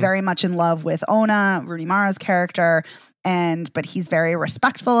he's very much in love with Ona, Rooney Mara's character. But he's very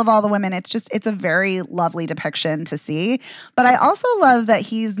respectful of all the women. It's a very lovely depiction to see. But I also love that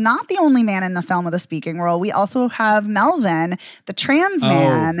he's not the only man in the film with a speaking role. We also have Melvin, the trans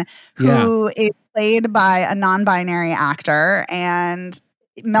man, who is played by a non-binary actor. And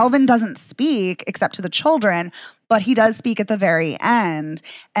Melvin doesn't speak except to the children, but he does speak at the very end.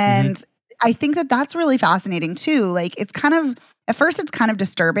 And I think that that's really fascinating too. Like, it's kind of, at first it's kind of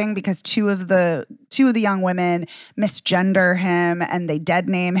disturbing because two of the young women misgender him and they dead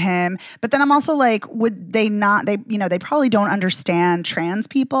name him. But then I'm also like, would they not, they probably don't understand trans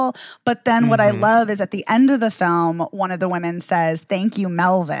people. But then what I love is at the end of the film, one of the women says, "Thank you,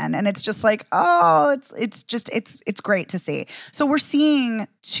 Melvin." And it's just like, oh, it's great to see. So we're seeing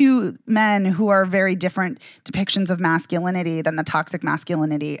two men who are very different depictions of masculinity than the toxic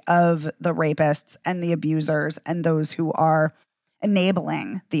masculinity of the rapists and the abusers and those who are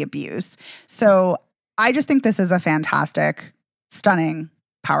enabling the abuse. So I just think this is a fantastic, stunning,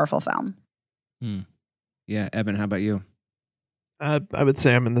 powerful film. Yeah. Evan, how about you? I would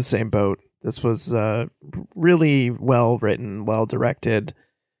say I'm in the same boat. This was really well written, well directed.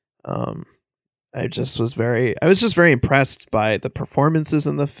 I was just very impressed by the performances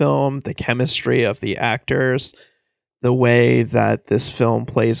in the film, the chemistry of the actors, the way that this film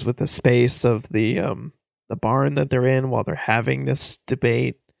plays with the space of the barn that they're in while they're having this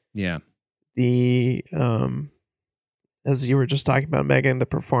debate. Yeah. The as you were just talking about, Megan,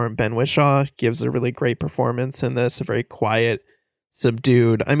 Ben Whishaw gives a really great performance in this, a very quiet,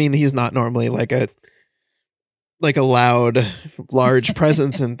 subdued. I mean, he's not normally like a loud, large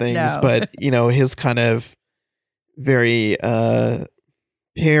presence in things, but his kind of very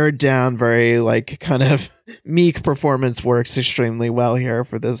pared down, very like kind of meek performance works extremely well here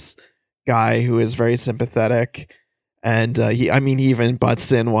for this guy who is very sympathetic. And he even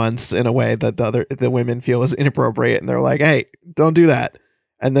butts in once in a way that the women feel is inappropriate, and they're like, "Hey, don't do that."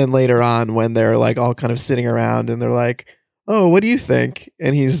 And then later on, when they're like all kind of sitting around and they're like, "Oh, what do you think?"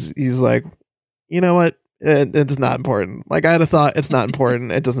 And he's like, "You know what? It's not important. Like, I had a thought. It's not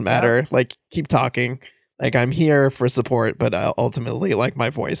important. It doesn't matter. Like, keep talking. Like, I'm here for support, but ultimately, like, my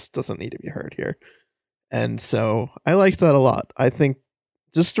voice doesn't need to be heard here." And so I liked that a lot. I think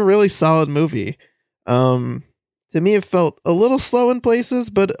just a really solid movie. To me, it felt a little slow in places,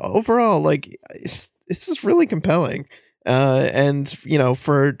 but overall, like, it's just really compelling. And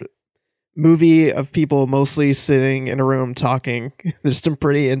for movie of people mostly sitting in a room talking, there's some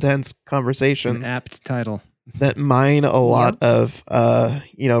pretty intense conversations. An apt title that mine a lot of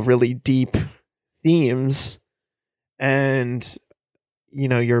really deep themes. And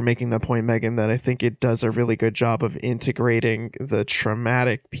you're making the point, Megan, that I think it does a really good job of integrating the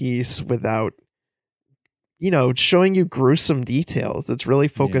traumatic piece without showing you gruesome details. It's really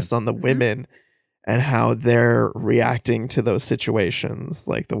focused on the women and how they're reacting to those situations,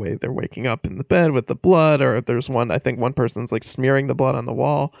 like the way they're waking up in the bed with the blood, or there's one person's like smearing the blood on the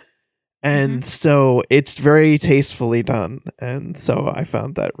wall. And so it's very tastefully done. And so I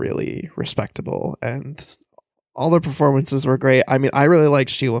found that really respectable, and all the performances were great. I mean, I really like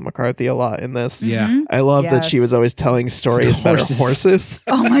Sheila McCarthy a lot in this. Yeah. I love that she was always telling stories about her horses.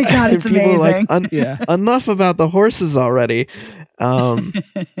 Oh my God, it's amazing. Enough about the horses already.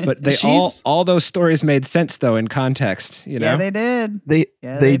 But they all those stories made sense though in context, Yeah, they did.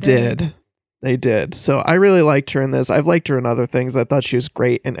 They did. So I really liked her in this. I've liked her in other things. I thought she was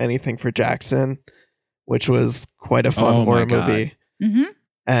great in Anything for Jackson, which was quite a fun horror movie.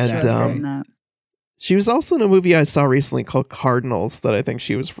 And she was also in a movie I saw recently called Cardinals that I think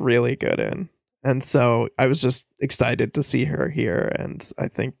she was really good in. And so I was just excited to see her here. And I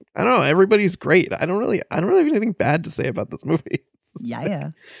think, I don't know, everybody's great. I don't really have anything bad to say about this movie. Yeah.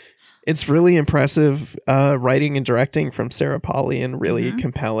 It's really impressive writing and directing from Sarah Polley, and really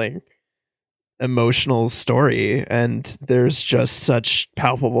compelling emotional story. And there's just such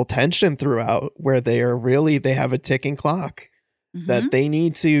palpable tension throughout, where they have a ticking clock that they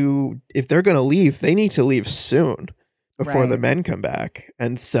need to, if they're going to leave, they need to leave soon before the men come back.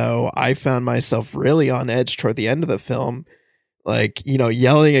 And so I found myself really on edge toward the end of the film, like, you know,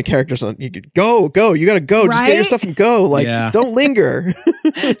 yelling at characters on, you could go, you gotta go, just get your stuff and go, like, don't linger.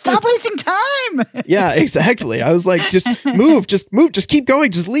 Stop wasting time. Yeah, exactly. I was like, just move, just keep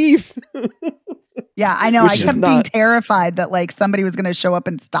going, just leave. Yeah, I know. I kept being terrified that like somebody was gonna show up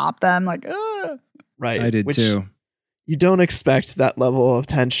and stop them, like, ugh. Right. I did too. You don't expect that level of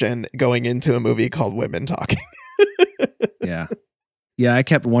tension going into a movie called Women Talking. Yeah, I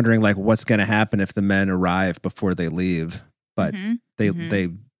kept wondering like what's going to happen if the men arrive before they leave, but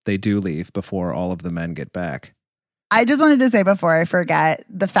they do leave before all of the men get back. I just wanted to say before I forget,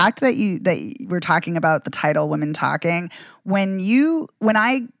 the fact that we're talking about the title Women Talking, when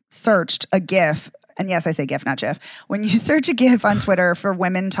I searched a GIF, and yes, I say GIF, not GIF. When you search a GIF on Twitter for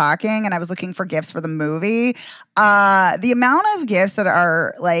women talking, and I was looking for GIFs for the movie, the amount of GIFs that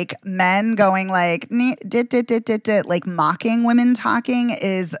are like men going like, like mocking women talking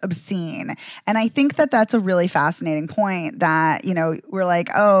is obscene. And I think that that's a really fascinating point that, you know, we're like,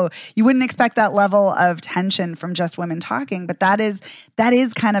 oh, you wouldn't expect that level of tension from just women talking, but that is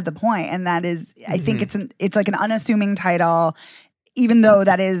kind of the point. And that is, I think it's like an unassuming title, even though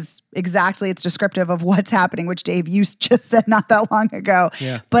that is exactly, it's descriptive of what's happening, which Dave, you just said not that long ago.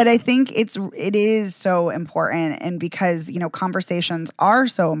 Yeah. But I think it is so important. And because, you know, conversations are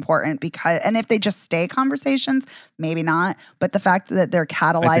so important and if they just stay conversations, maybe not, but the fact that they're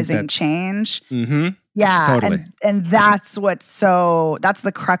catalyzing change. Yeah. Totally. And that's that's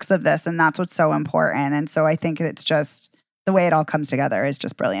the crux of this. And that's what's so important. And so I think it's just the way it all comes together is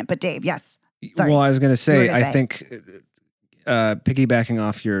just brilliant. But Dave, yes. Sorry. Well, I was going to say, I think piggybacking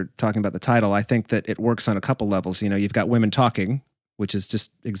off your talking about the title, I think that it works on a couple levels. You know, you've got women talking, which is just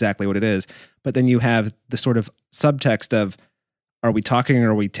exactly what it is. But then you have the sort of subtext of, are we talking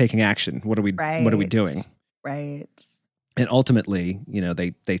or are we taking action? What are we doing? Right. And ultimately, you know,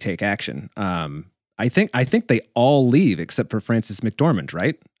 they take action. I think they all leave except for Frances McDormand,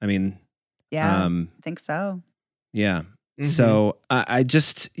 right? I mean, yeah, I think so. Yeah. So I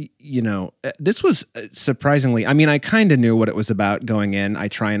just, you know, this was surprisingly, I mean, I kind of knew what it was about going in. I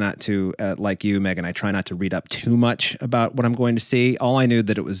try not to, like you, Megan, I try not to read up too much about what I'm going to see. All I knew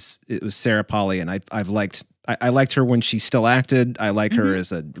that it was Sarah Polley, and I liked her when she still acted. I like her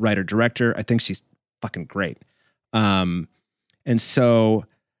as a writer-director. I think she's fucking great. And so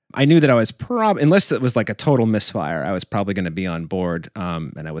I knew that I was unless it was like a total misfire, I was probably going to be on board.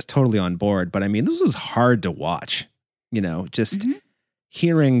 And I was totally on board. But I mean, this was hard to watch. You know, just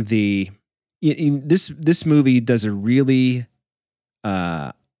hearing this movie does a really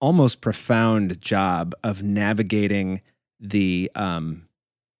almost profound job of navigating the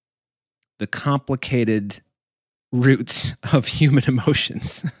complicated roots of human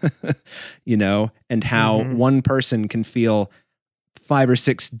emotions, you know, and how one person can feel 5 or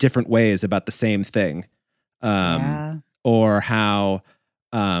 6 different ways about the same thing, or how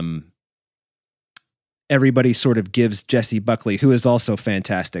everybody sort of gives Jessie Buckley, who is also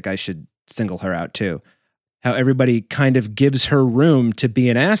fantastic, I should single her out too, how everybody kind of gives her room to be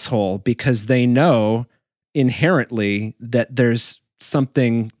an asshole because they know inherently that there's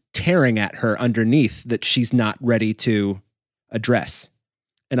something tearing at her underneath that she's not ready to address.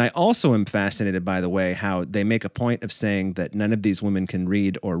 And I also am fascinated by the way how they make a point of saying that none of these women can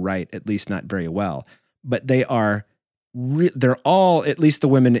read or write, at least not very well, but they're all, at least the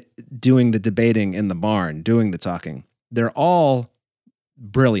women doing the debating in the barn, doing the talking, they're all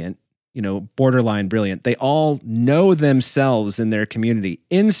brilliant, you know, borderline brilliant. They all know themselves in their community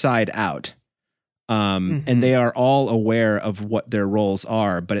inside out. And they are all aware of what their roles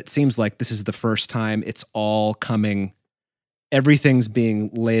are, but it seems like this is the first time it's all coming, everything's being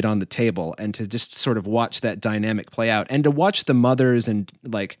laid on the table, and to just sort of watch that dynamic play out and to watch the mothers and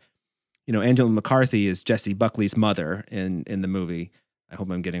like, you know, Angela McCarthy is Jessie Buckley's mother in the movie. I hope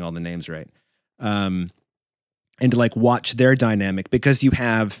I'm getting all the names right. And to like watch their dynamic, because you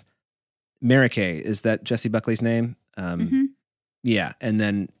have Mary Kay, is that Jessie Buckley's name? Yeah. And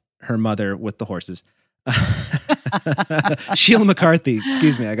then her mother with the horses. Sheila McCarthy,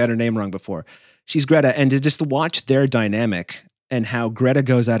 excuse me, I got her name wrong before. She's Greta. And to just watch their dynamic and how Greta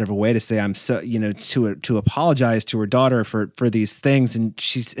goes out of her way to say, I'm so, to apologize to her daughter for these things. And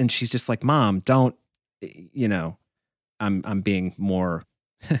she's just like, Mom, don't, I'm being more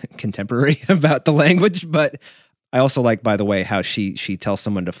contemporary about the language, but I also like, by the way, how she tells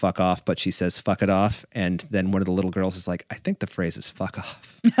someone to fuck off, but she says fuck it off. And then one of the little girls is like, I think the phrase is fuck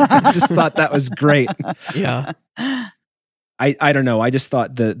off. I just thought that was great. Yeah. I don't know. I just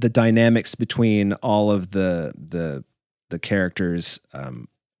thought the dynamics between all of the characters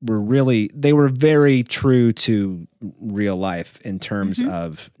they were very true to real life in terms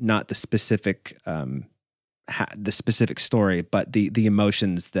of not the specific story, but the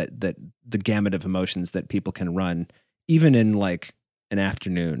emotions that the gamut of emotions that people can run even in like an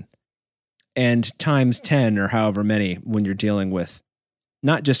afternoon, and times 10 or however many when you're dealing with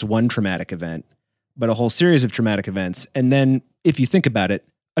not just one traumatic event, but a whole series of traumatic events. And then if you think about it,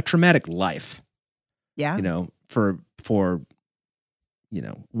 a traumatic life, for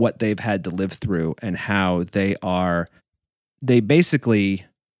what they've had to live through and how they're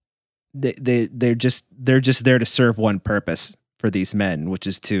just there to serve one purpose for these men, which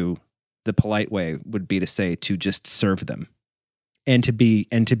is the polite way would be to say to just serve them and to be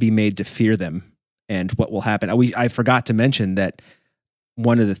made to fear them and what will happen. I forgot to mention that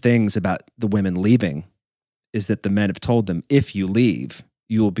one of the things about the women leaving is that the men have told them, if you leave,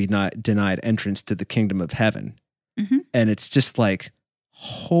 you will be not denied entrance to the kingdom of heaven. And it's just like,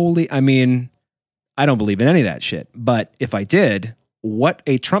 I don't believe in any of that shit, but if I did, what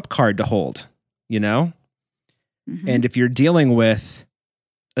a trump card to hold, And if you're dealing with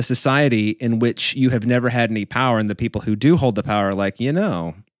a society in which you have never had any power, and the people who do hold the power are like,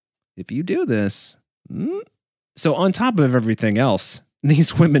 if you do this. So on top of everything else,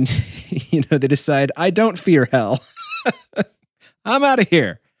 these women, they decide, I don't fear hell. I'm out of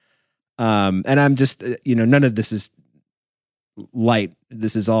here. And I'm just, none of this is light.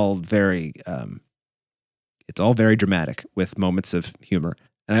 This is all very, it's all very dramatic with moments of humor.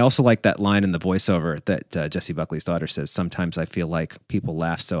 And I also like that line in the voiceover that Jessie Buckley's daughter says, sometimes I feel like people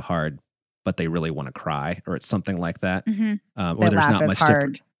laugh so hard, but they really want to cry, or it's something like that. Or there's not much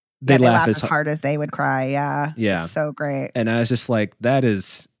difference. They laugh as hard as they would cry. Yeah. Yeah. It's so great. And I was just like, that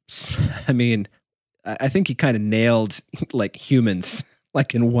is, I think he kind of nailed like humans,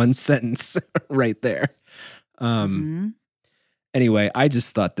 like in one sentence right there. Anyway, I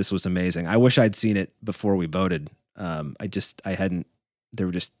just thought this was amazing. I wish I'd seen it before we voted. I hadn't, there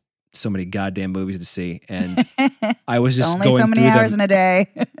were just so many goddamn movies to see. And I was just only so many hours in a day.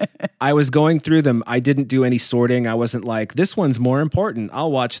 I was going through them. I didn't do any sorting. I wasn't like, this one's more important,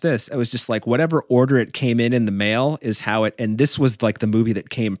 I'll watch this. I was just like, whatever order it came in the mail is how it, and this was like the movie that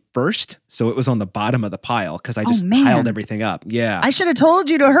came first. So it was on the bottom of the pile because I just piled everything up. Yeah. I should have told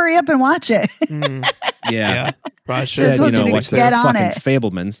you to hurry up and watch it. Yeah. Probably should have told you to watch the get on fucking it.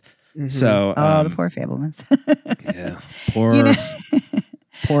 Fabelmans. So, the poor Fabelmans. Yeah.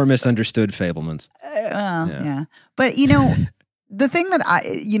 Poor misunderstood Fabelmans. Yeah. But, the thing that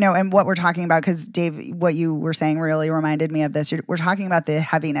and what we're talking about, because Dave, what you were saying really reminded me of this. We're talking about the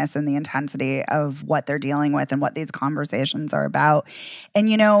heaviness and the intensity of what they're dealing with and what these conversations are about. And,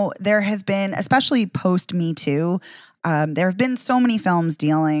 there have been, especially post Me Too, there have been so many films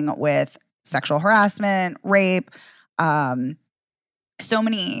dealing with sexual harassment, rape, so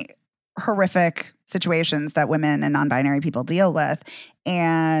many horrific situations that women and non-binary people deal with.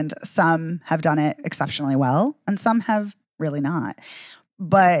 And some have done it exceptionally well, and some have really not.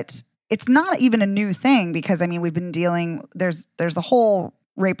 But it's not even a new thing because, we've been dealing, there's the whole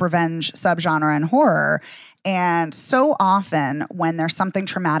rape revenge subgenre in horror. And so often when there's something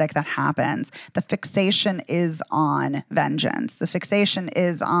traumatic that happens, the fixation is on vengeance. The fixation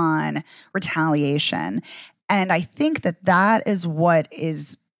is on retaliation. And I think that is what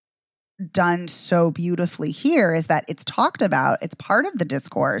is done so beautifully here, is that it's talked about, it's part of the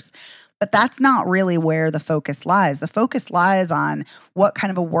discourse, but that's not really where the focus lies. The focus lies on what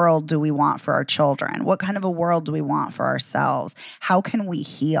kind of a world do we want for our children? What kind of a world do we want for ourselves? How can we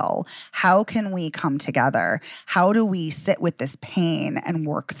heal? How can we come together? How do we sit with this pain and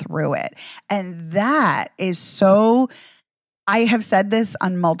work through it? And that is so, I have said this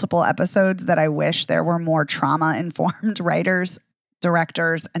on multiple episodes that I wish there were more trauma-informed writers,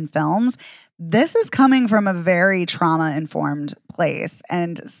 directors, and films. this is coming from a very trauma-informed place.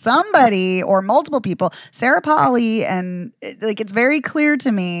 And somebody or multiple people, Sarah Polley, and it's very clear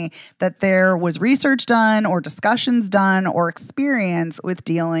to me that there was research done or discussions done or experience with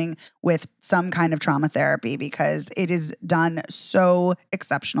dealing with some kind of trauma therapy, because it is done so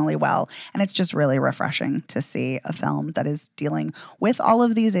exceptionally well. And it's just really refreshing to see a film that is dealing with all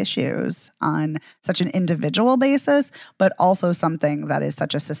of these issues on such an individual basis, but also something that is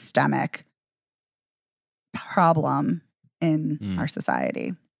such a systemic problem in our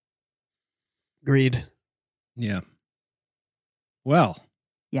society. Agreed. Yeah. Well.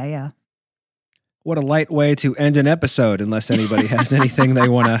 Yeah. What a light way to end an episode, unless anybody has anything they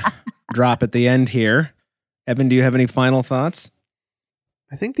want to drop at the end here. Evan, do you have any final thoughts?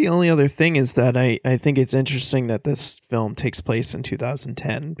 I think the only other thing is that I think it's interesting that this film takes place in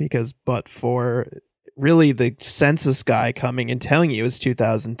 2010, because but for really the census guy coming and telling you it's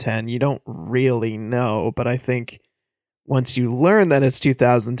 2010, you don't really know. But I think once you learn that it's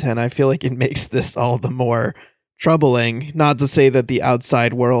 2010, I feel like it makes this all the more troubling. Not to say that the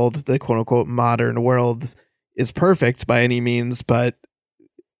outside world, the quote unquote modern world, is perfect by any means, but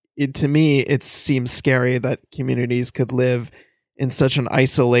to me, it seems scary that communities could live in such an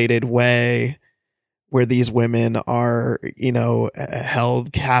isolated way where these women are,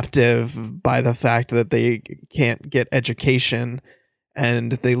 held captive by the fact that they can't get education,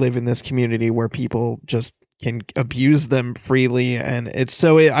 and they live in this community where people just can abuse them freely. And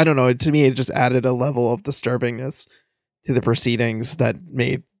I don't know, to me, it just added a level of disturbingness to the proceedings that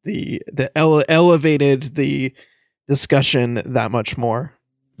made elevated the discussion that much more.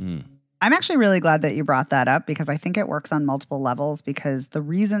 I'm actually really glad that you brought that up, because I think it works on multiple levels, because the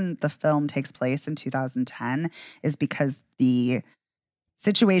reason the film takes place in 2010 is because the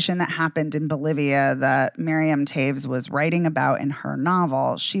situation that happened in Bolivia that Miriam Toews was writing about in her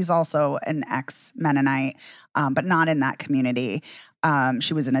novel, she's also an ex-Mennonite, but not in that community.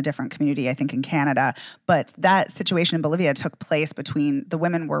 She was in a different community, I think in Canada. But that situation in Bolivia took place the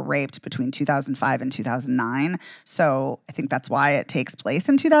women were raped between 2005 and 2009. So I think that's why it takes place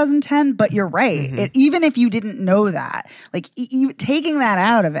in 2010. But you're right. Mm-hmm. Even if you didn't know that, taking that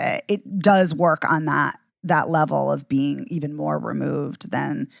out of it, it does work on that level of being even more removed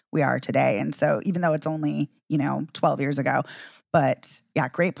than we are today. And so even though it's only, 12 years ago, but yeah,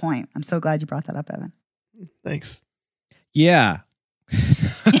 great point. I'm so glad you brought that up, Evan. Thanks. Yeah.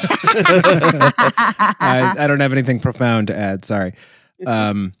 I don't have anything profound to add. Sorry.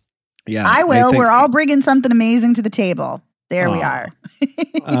 Yeah, I will. We're all bringing something amazing to the table. There we are.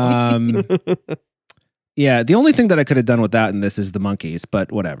 Yeah. The only thing that I could have done without in this is the monkeys,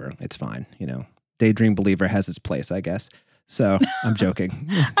 but whatever. It's fine. Daydream Believer has its place, I guess. So I'm joking.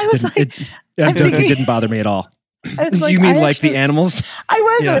 I'm joking. It didn't bother me at all. You mean the animals? I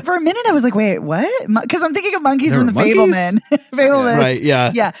was. Yeah. For a minute, I was like, wait, what? Because I'm thinking of monkeys from the Fabelmans. Fabelmans. Right,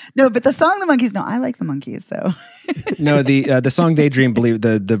 yeah. Yeah. No, but the song The Monkeys, no, I like the Monkeys, so. No, the song Daydream Believer,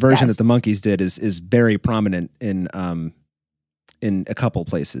 the version that the Monkeys did is very prominent in a couple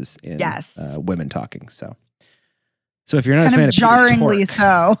places in Women Talking. So if you're not kind a fan of jarringly Peter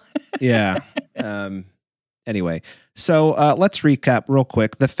so. Yeah. Anyway, so let's recap real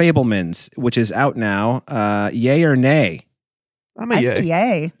quick. The Fabelmans, which is out now. Yay or nay? I'm a yay.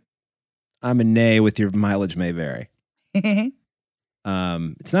 Yay. I'm a nay with your mileage may vary. It's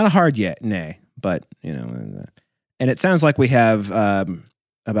not a hard nay, but and it sounds like we have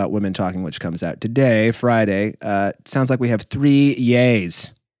About Women Talking, which comes out today, Friday. It sounds like we have 3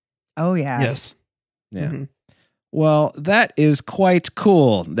 yays. Oh yeah. Yes. Yeah. Mm-hmm. Well, that is quite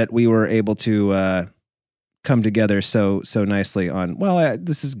cool that we were able to come together so nicely on. Well,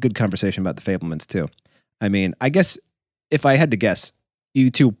 this is good conversation about the Fabelmans too. I mean, I guess if I had to guess, you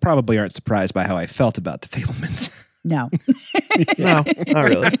two probably aren't surprised by how I felt about the Fabelmans. No. No, not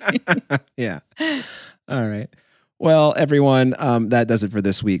really. Yeah. All right. Well, everyone, that does it for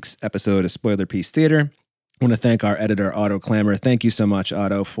this week's episode of Spoiler Piece Theater. I want to thank our editor, Otto Clammer. Thank you so much,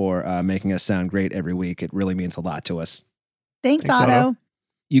 Otto, for making us sound great every week. It really means a lot to us. Thanks, Otto.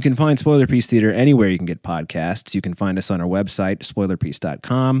 You can find Spoiler Piece Theater anywhere you can get podcasts. You can find us on our website,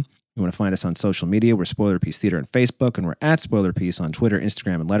 spoilerpiece.com. You want to find us on social media. We're Spoiler Piece Theater on Facebook, and we're at Spoiler Piece on Twitter,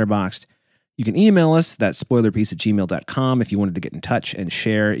 Instagram, and Letterboxd. You can email us, that's spoilerpiece@gmail.com, if you wanted to get in touch and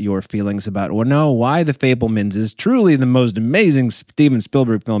share your feelings about, why The Fabelmans is truly the most amazing Steven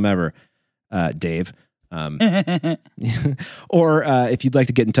Spielberg film ever, Dave. Or if you'd like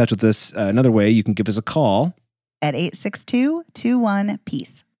to get in touch with us another way, you can give us a call at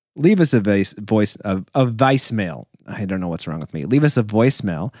 862-21-PEACE. Leave us a voicemail. I don't know what's wrong with me. Leave us a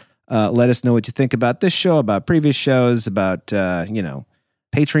voicemail. Let us know what you think about this show, about previous shows, about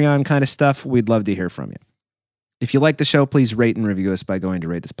Patreon kind of stuff, we'd love to hear from you. If you like the show, please rate and review us by going to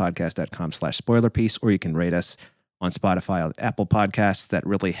ratethispodcast.com/spoilerpiece, or you can rate us on Spotify or Apple Podcasts. That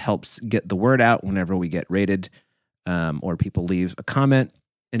really helps get the word out whenever we get rated, or people leave a comment.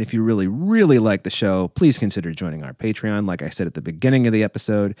 And if you really, really like the show, please consider joining our Patreon. Like I said at the beginning of the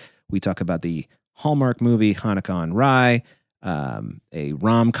episode, we talk about the Hallmark movie Hanukkah on Rye, a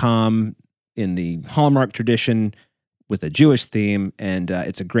rom-com in the Hallmark tradition with a Jewish theme, and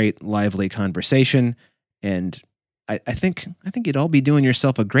it's a great, lively conversation. And I think you'd all be doing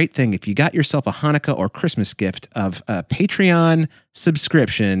yourself a great thing if you got yourself a Hanukkah or Christmas gift of a Patreon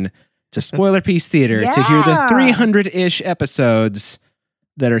subscription to Spoiler Piece Theater to hear the 300-ish episodes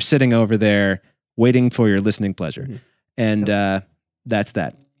that are sitting over there waiting for your listening pleasure. Mm-hmm. And that's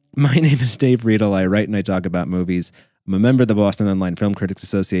that. My name is Dave Riedel. I write and I talk about movies. I'm a member of the Boston Online Film Critics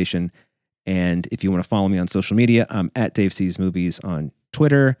Association. And if you want to follow me on social media, I'm at Dave Sees Movies on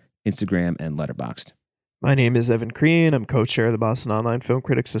Twitter, Instagram, and Letterboxd. My name is Evan Crean. I'm co-chair of the Boston Online Film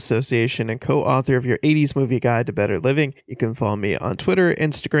Critics Association and co-author of your 80s Movie Guide to Better Living. You can follow me on Twitter,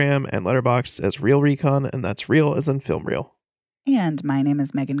 Instagram, and Letterboxd as Real Recon, and that's real as in film reel. And my name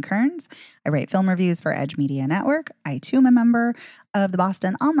is Megan Kearns. I write film reviews for Edge Media Network. I, too, am a member of the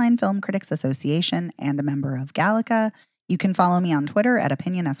Boston Online Film Critics Association and a member of Gallica. You can follow me on Twitter at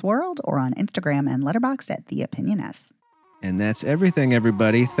OpinionSWorld or on Instagram and Letterboxd at The OpinionS. And that's everything,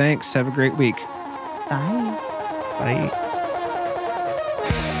 everybody. Thanks. Have a great week. Bye. Bye.